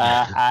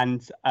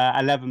 And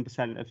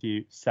 11% of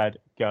you said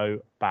go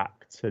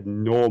back to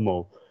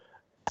normal.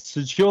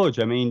 So, George,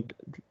 I mean,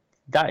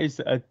 that is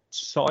a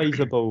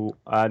sizable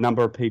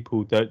number of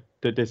people that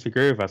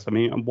disagree with us. I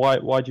mean, and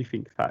why do you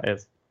think that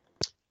is?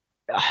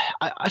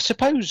 I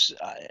suppose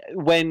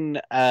when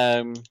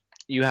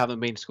you haven't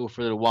been to school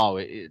for a little while,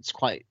 it's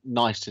quite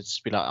nice to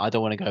just be like, I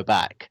don't want to go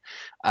back,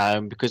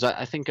 because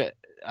I think at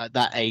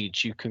that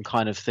age you can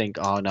kind of think,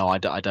 oh no, I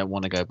don't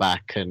want to go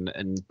back,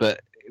 but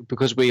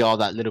because we are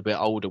that little bit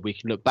older, we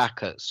can look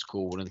back at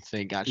school and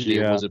think actually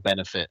it was a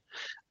benefit.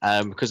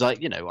 Because I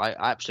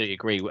absolutely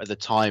agree. At the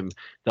time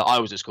that I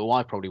was at school,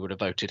 I probably would have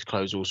voted to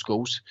close all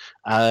schools,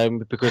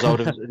 because I would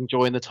have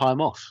enjoying the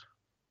time off.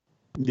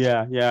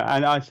 Yeah,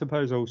 and I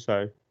suppose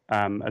also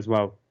as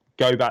well,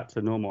 go back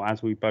to normal,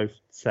 as we both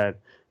said,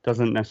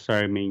 doesn't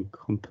necessarily mean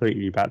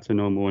completely back to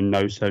normal and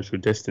no social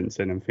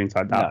distancing and things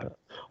like that. No. But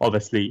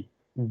obviously,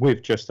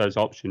 with just those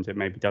options, it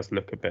maybe does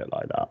look a bit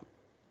like that.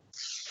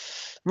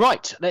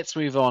 Right, let's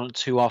move on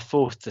to our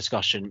fourth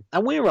discussion.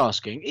 And we're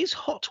asking, is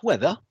hot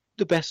weather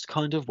the best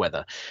kind of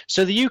weather?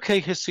 So the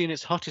UK has seen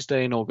its hottest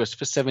day in August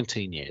for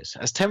 17 years,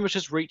 as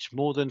temperatures reached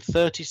more than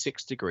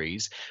 36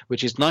 degrees,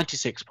 which is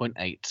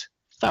 96.8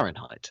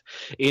 Fahrenheit,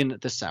 in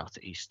the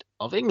southeast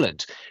of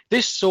England.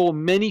 This saw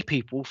many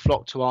people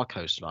flock to our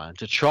coastline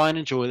to try and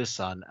enjoy the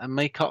sun and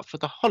make up for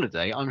the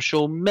holiday I'm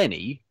sure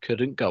many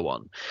couldn't go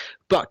on.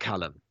 But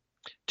Callum,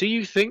 do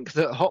you think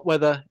that hot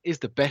weather is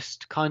the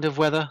best kind of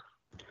weather?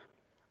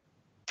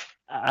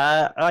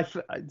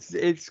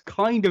 It's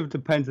kind of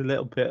depends a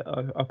little bit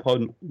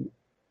upon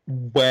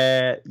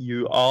where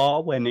you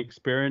are when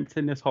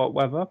experiencing this hot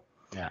weather.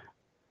 Yeah.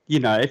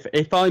 You know,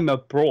 if I'm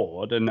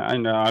abroad and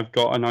I've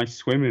got a nice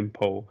swimming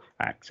pool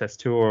access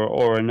to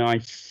or a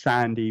nice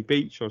sandy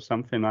beach or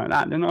something like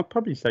that, then I'd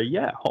probably say,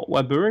 yeah, hot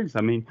weather is.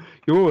 I mean,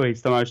 you're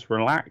always the most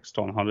relaxed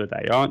on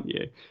holiday, aren't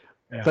you?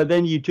 Yeah. But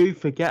then you do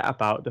forget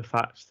about the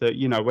fact that,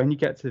 you know, when you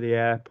get to the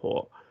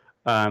airport,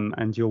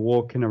 and you're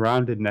walking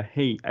around in the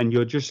heat and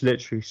you're just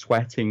literally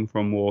sweating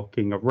from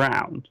walking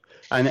around.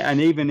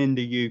 And even in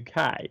the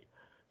UK,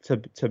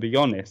 to be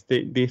honest,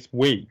 this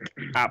week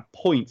at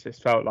points it's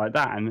felt like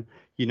that. And,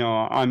 you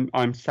know,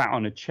 I'm sat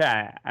on a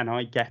chair and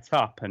I get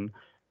up and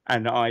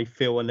I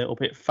feel a little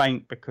bit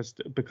faint because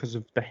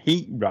of the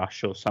heat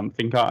rush or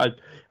something. I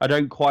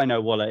don't quite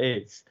know what it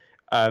is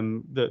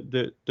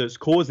that's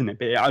causing it,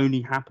 but it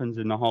only happens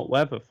in the hot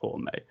weather for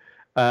me.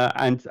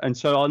 And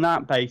so on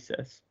that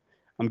basis,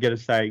 I'm going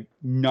to say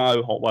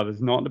no, hot weather is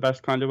not the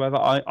best kind of weather.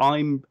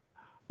 I'm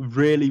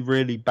really,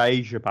 really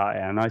beige about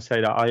it. And I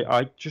say that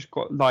I just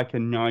got like a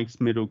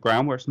nice middle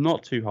ground where it's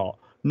not too hot,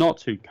 not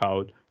too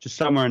cold, just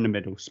somewhere in the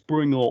middle.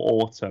 Spring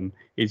or autumn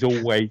is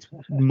always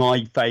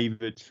my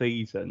favoured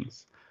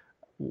seasons.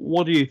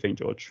 What do you think,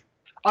 George?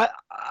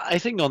 I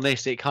think on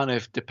this, it kind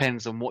of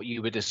depends on what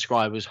you would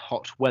describe as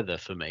hot weather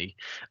for me.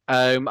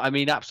 I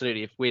mean,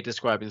 absolutely, if we're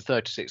describing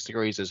 36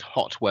 degrees as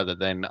hot weather,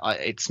 then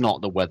it's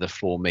not the weather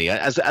for me.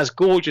 As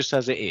gorgeous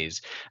as it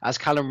is, as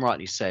Callum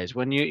rightly says,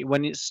 when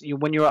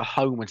you're at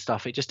home and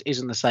stuff, it just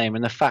isn't the same.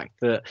 And the fact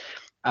that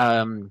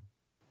I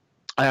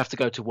have to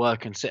go to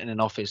work and sit in an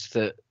office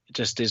that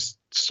just is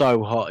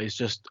so hot is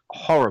just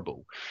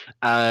horrible,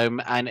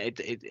 and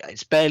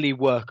it's barely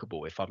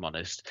workable, if I'm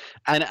honest.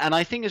 And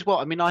I think as well,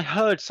 I mean, I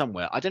heard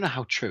somewhere, I don't know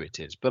how true it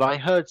is, but I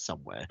heard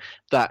somewhere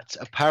that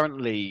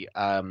apparently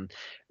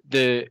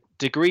the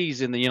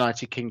degrees in the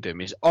United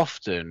Kingdom is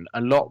often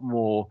a lot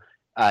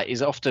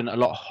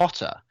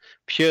hotter,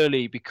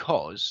 purely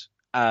because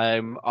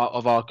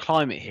of our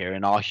climate here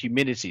and our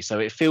humidity. So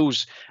it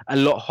feels a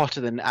lot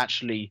hotter than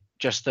actually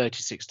just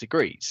 36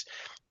 degrees.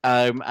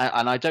 And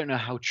I don't know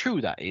how true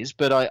that is,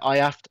 but I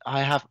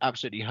have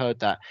absolutely heard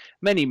that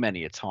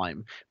many a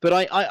time.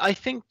 But I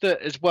think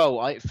that as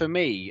well. For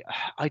me,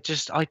 I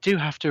do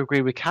have to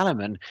agree with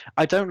Callum, and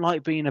I don't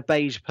like being a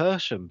beige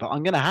person, but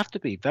I'm going to have to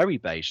be very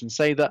beige and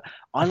say that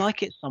I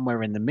like it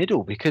somewhere in the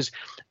middle, because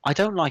I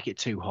don't like it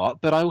too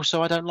hot, but I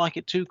don't like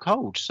it too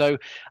cold. So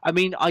I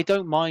mean, I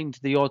don't mind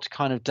the odd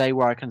kind of day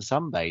where I can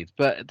sunbathe,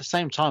 but at the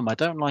same time, I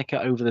don't like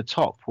it over the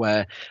top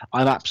where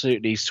I'm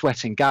absolutely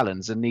sweating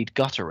gallons and need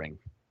guttering.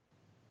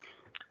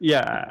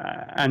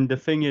 Yeah, and the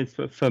thing is,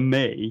 for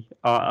me,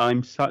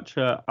 I'm such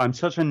a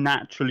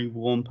naturally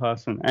warm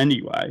person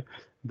anyway,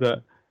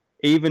 that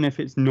even if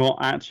it's not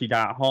actually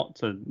that hot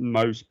to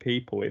most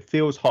people, it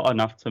feels hot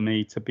enough to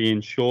me to be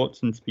in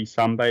shorts and to be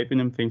sunbathing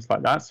and things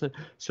like that.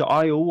 So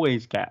I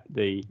always get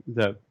the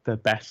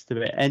best of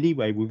it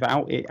anyway,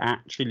 without it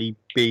actually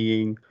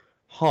being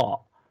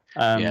hot.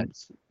 Yeah.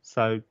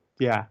 So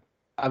yeah.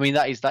 I mean,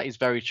 that is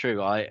very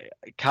true.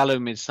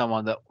 Callum is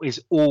someone that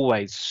is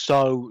always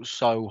so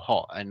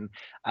hot, and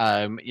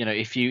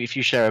if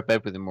you share a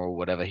bed with him or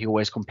whatever, he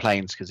always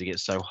complains because he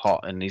gets so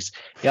hot, and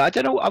I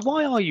don't know,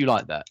 why are you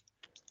like that?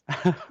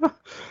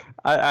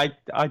 I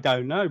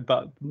don't know,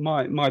 but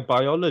my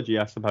biology,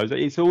 I suppose,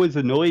 it's always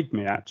annoyed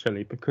me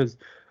actually, because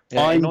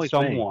I'm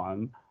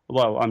someone. Me.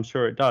 Well, I'm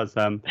sure it does.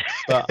 But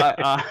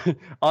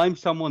I'm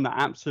someone that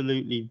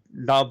absolutely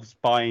loves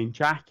buying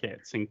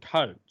jackets and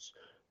coats.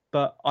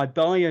 But I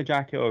buy a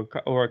jacket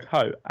or a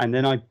coat, and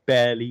then I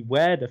barely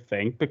wear the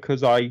thing,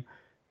 because I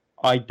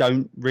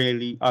don't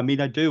really. I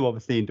mean, I do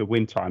obviously in the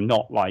winter. I'm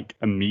not like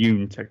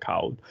immune to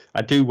cold.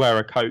 I do wear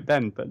a coat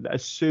then, but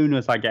as soon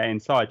as I get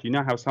inside, you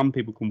know how some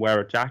people can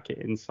wear a jacket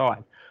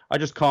inside. I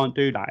just can't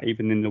do that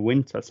even in the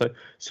winter.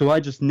 So I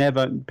just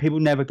people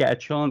never get a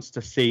chance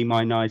to see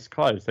my nice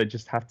clothes. They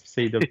just have to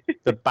see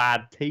the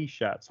bad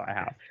t-shirts I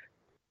have.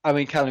 I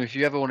mean, Callum, if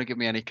you ever want to give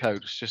me any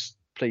coats, just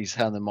please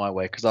hand them my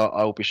way, because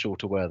I'll be sure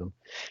to wear them.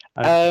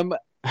 How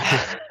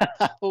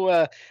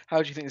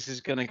do you think this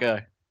is going to go?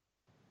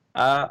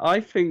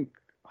 I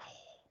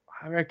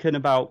reckon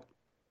about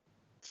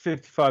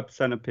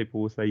 55% of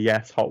people will say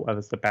yes, hot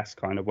weather's the best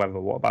kind of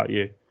weather. What about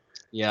you?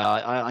 Yeah,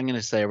 I'm going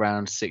to say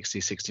around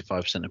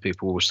 65% of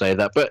people will say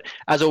that. But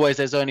as always,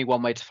 there's only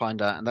one way to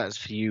find out, and that's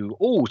for you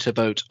all to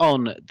vote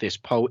on this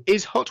poll.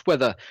 Is hot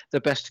weather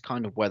the best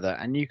kind of weather?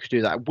 And you could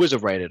do that at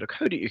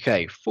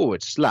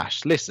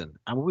wizardradio.co.uk/listen.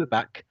 And we'll be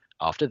back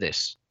after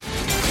this.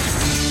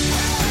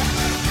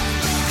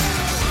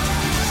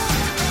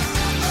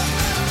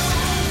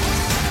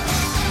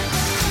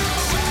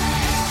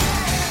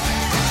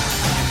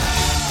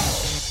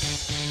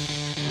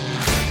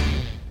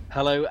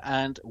 Hello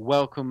and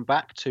welcome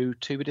back to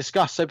Be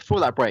Discussed. So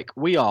before that break,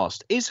 we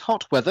asked, is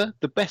hot weather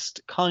the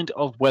best kind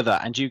of weather?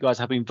 And you guys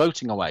have been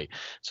voting away.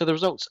 So the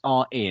results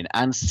are in,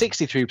 and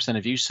 63%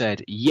 of you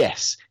said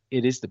yes,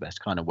 it is the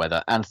best kind of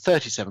weather, and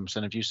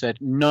 37% of you said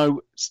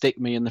no, stick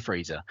me in the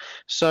freezer.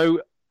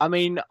 So, I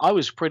mean, I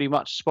was pretty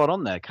much spot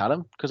on there,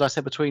 Callum, because I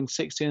said between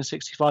 60 and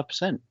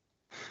 65%.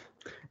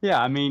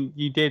 Yeah, I mean,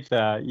 you did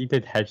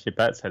hedge your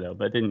bets a little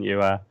bit, didn't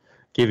you?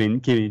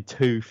 Giving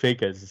two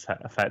figures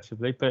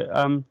effectively, but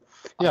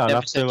yeah, I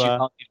never said you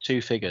can't give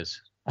two figures.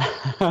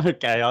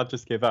 Okay, I'll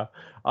just give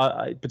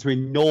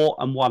between 0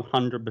 and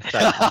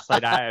 100%. I'll say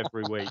that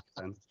every week,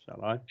 then,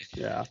 shall I?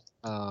 Yeah.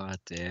 Oh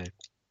dear,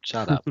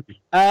 shut up.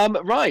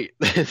 Right,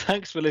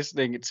 thanks for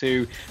listening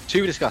to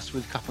Be Discussed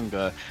with Cup and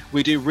Gur.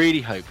 We do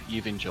really hope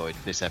you've enjoyed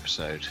this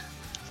episode.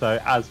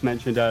 So, as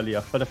mentioned earlier,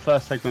 for the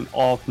first segment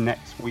of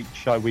next week's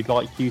show, we'd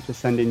like you to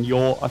send in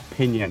your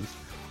opinions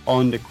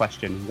on the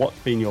question, what's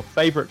been your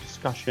favourite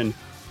discussion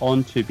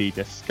on To Be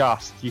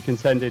Discussed? You can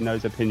send in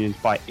those opinions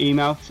by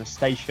email to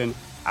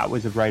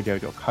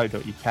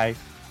station@wizardradio.co.uk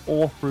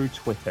or through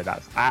Twitter,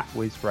 that's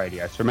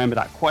 @wizradio. So remember,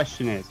 that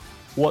question is,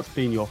 what's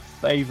been your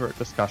favourite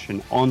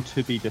discussion on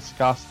To Be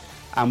Discussed?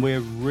 And we're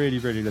really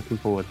looking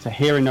forward to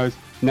hearing those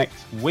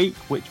next week,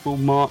 which will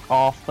mark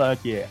our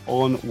 3rd year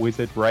on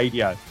Wizard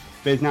Radio.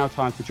 But it's now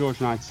time for George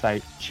and I to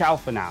say ciao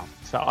for now.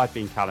 So I've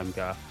been Callum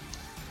Gur.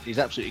 He's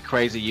absolutely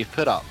crazy. You've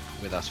put up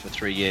with us for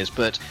 3 years,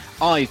 but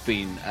I've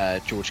been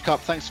George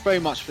Cupp. Thanks very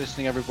much for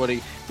listening,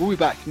 everybody. We'll be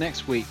back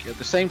next week at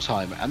the same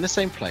time and the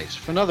same place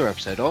for another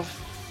episode of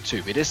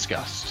To Be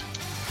Discussed.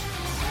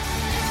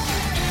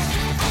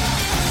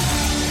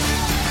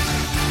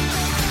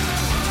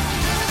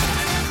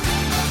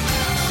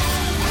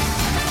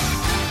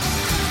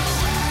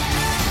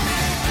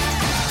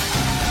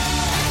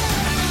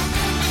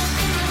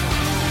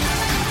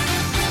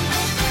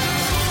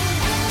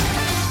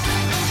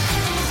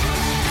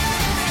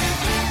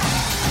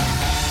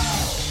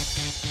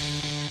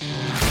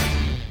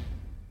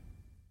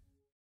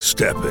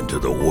 Step into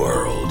the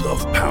world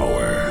of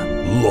power,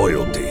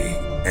 loyalty,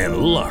 and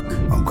luck.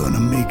 I'm gonna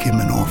make him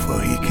an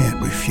offer he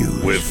can't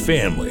refuse. With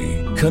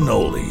family,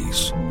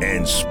 cannolis,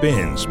 and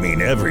spins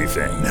mean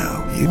everything.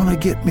 Now, you wanna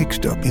get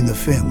mixed up in the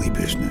family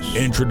business.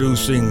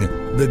 Introducing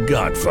The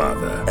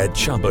Godfather at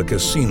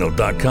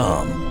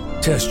ChumbaCasino.com.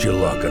 Test your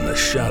luck in the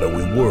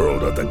shadowy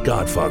world of The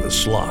Godfather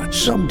slot.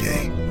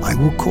 Someday, I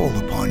will call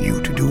upon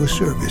you to do a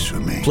service for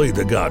me. Play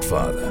The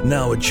Godfather,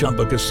 now at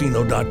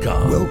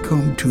ChumbaCasino.com.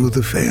 Welcome to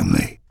the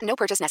family. No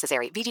purchase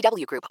necessary.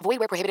 VGW Group. Void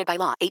where prohibited by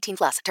law. 18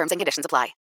 plus. Terms and conditions apply.